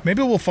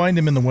 Maybe we'll find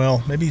him in the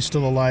well. Maybe he's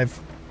still alive.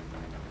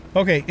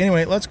 Okay,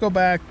 anyway, let's go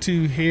back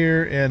to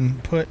here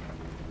and put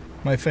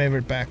my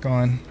favorite back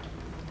on.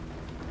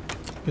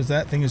 Because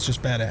that thing is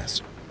just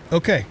badass.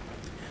 Okay.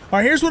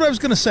 Alright, here's what I was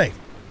going to say.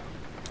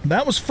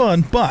 That was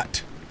fun,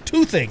 but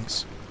two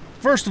things.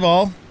 First of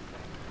all,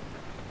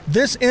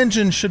 this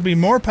engine should be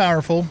more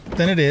powerful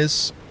than it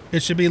is.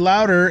 It should be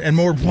louder and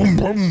more boom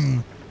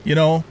boom, you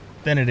know,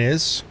 than it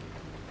is.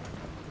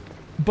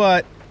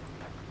 But,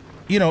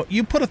 you know,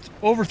 you put a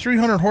over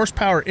 300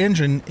 horsepower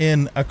engine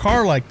in a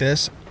car like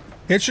this,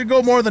 it should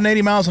go more than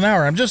 80 miles an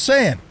hour. I'm just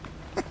saying.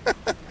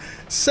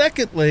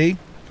 Secondly,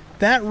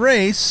 that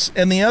race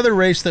and the other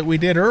race that we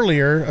did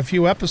earlier a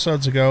few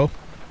episodes ago,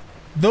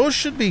 those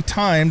should be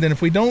timed, and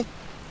if we don't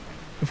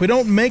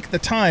make the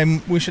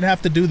time, we should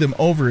have to do them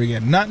over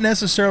again. Not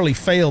necessarily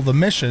fail the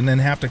mission and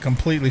have to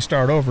completely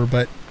start over,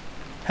 but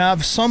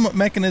have some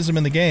mechanism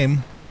in the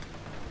game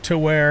to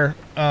where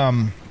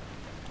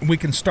we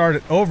can start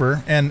it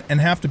over and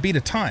have to beat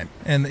a time.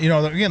 And, you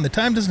know, again, the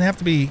time doesn't have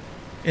to be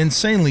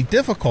insanely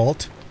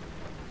difficult.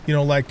 You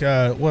know, like,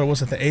 what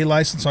was it, the A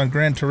license on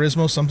Gran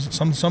Turismo?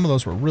 Some of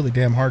those were really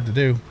damn hard to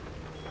do.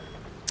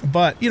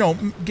 But, you know,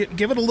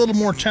 give it a little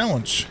more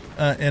challenge.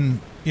 And,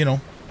 you know,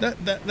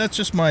 that's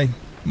just my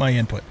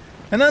input.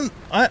 And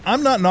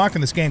I'm not knocking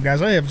this game, guys.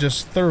 I have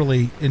just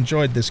thoroughly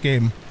enjoyed this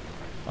game.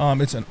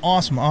 It's an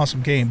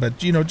awesome game,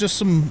 but, you know, just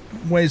some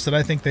ways that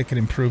I think they could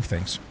improve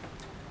things.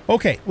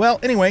 Okay, well,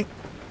 anyway,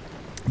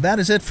 that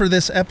is it for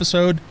this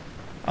episode.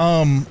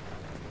 I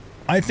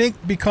think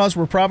because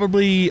we're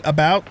probably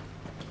about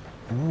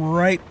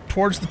right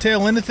towards the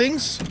tail end of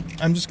things,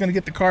 I'm just going to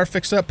get the car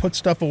fixed up, put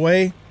stuff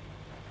away.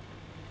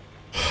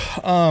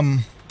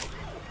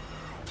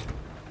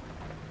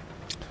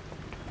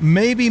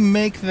 Maybe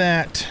make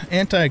that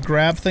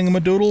anti-grab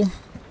thingamadoodle.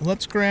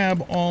 Let's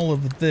grab all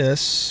of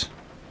this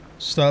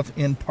stuff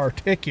in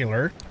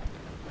particular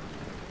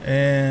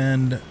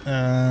and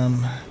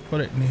put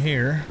it in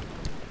here.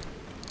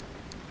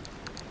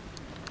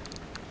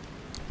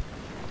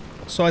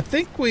 So I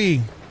think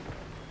we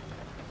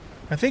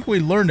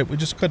learned it. We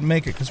just couldn't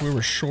make it because we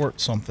were short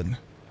something.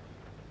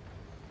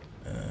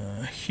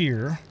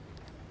 Here.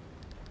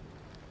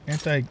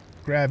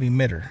 Anti-grav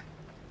emitter.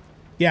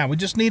 Yeah, we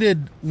just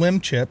needed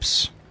limb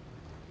chips.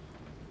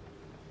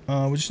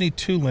 We just need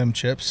 2 limb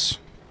chips.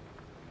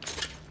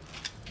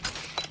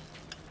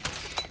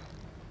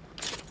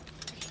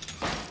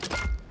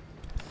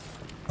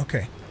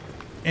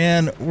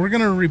 And we're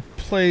going to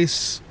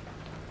replace...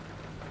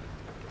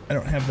 I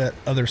don't have that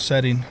other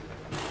setting.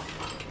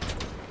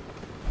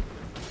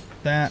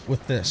 That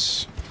with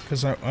this.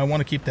 Because I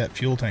want to keep that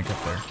fuel tank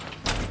up there.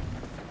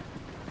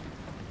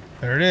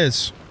 There it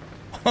is.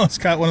 Oh, it's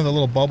got one of the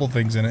little bubble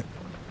things in it.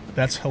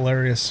 That's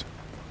hilarious.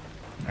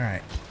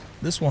 Alright.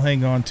 This will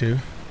hang on to.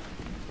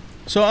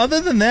 So other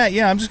than that,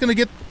 yeah, I'm just going to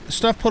get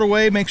stuff put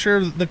away, make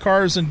sure the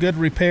car is in good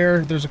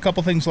repair. There's a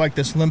couple things like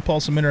this limb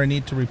pulse emitter I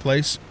need to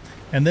replace.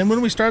 And then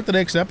when we start the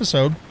next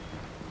episode,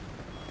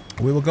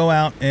 we will go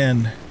out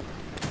and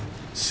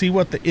see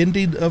what the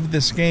ending of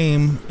this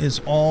game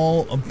is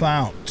all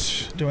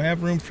about. Do I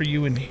have room for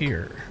you in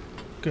here?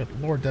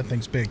 Good Lord, that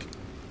thing's big.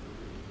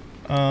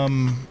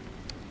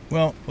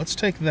 Well, let's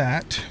take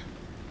that.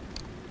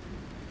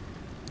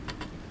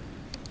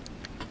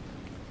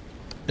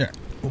 There,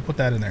 we'll put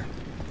that in there.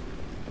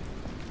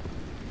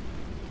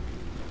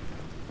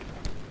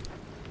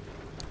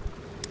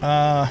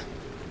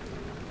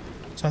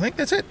 So I think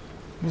that's it.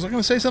 Was I going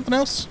to say something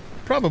else?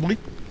 Probably.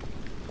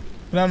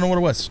 But I don't know what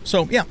it was.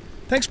 So, yeah.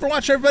 Thanks for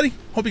watching, everybody.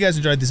 Hope you guys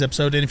enjoyed this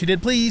episode. And if you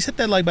did, please hit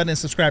that like button and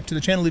subscribe to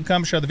the channel. Leave a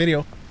comment, share the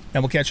video.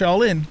 And we'll catch you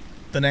all in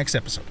the next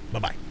episode.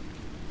 Bye-bye.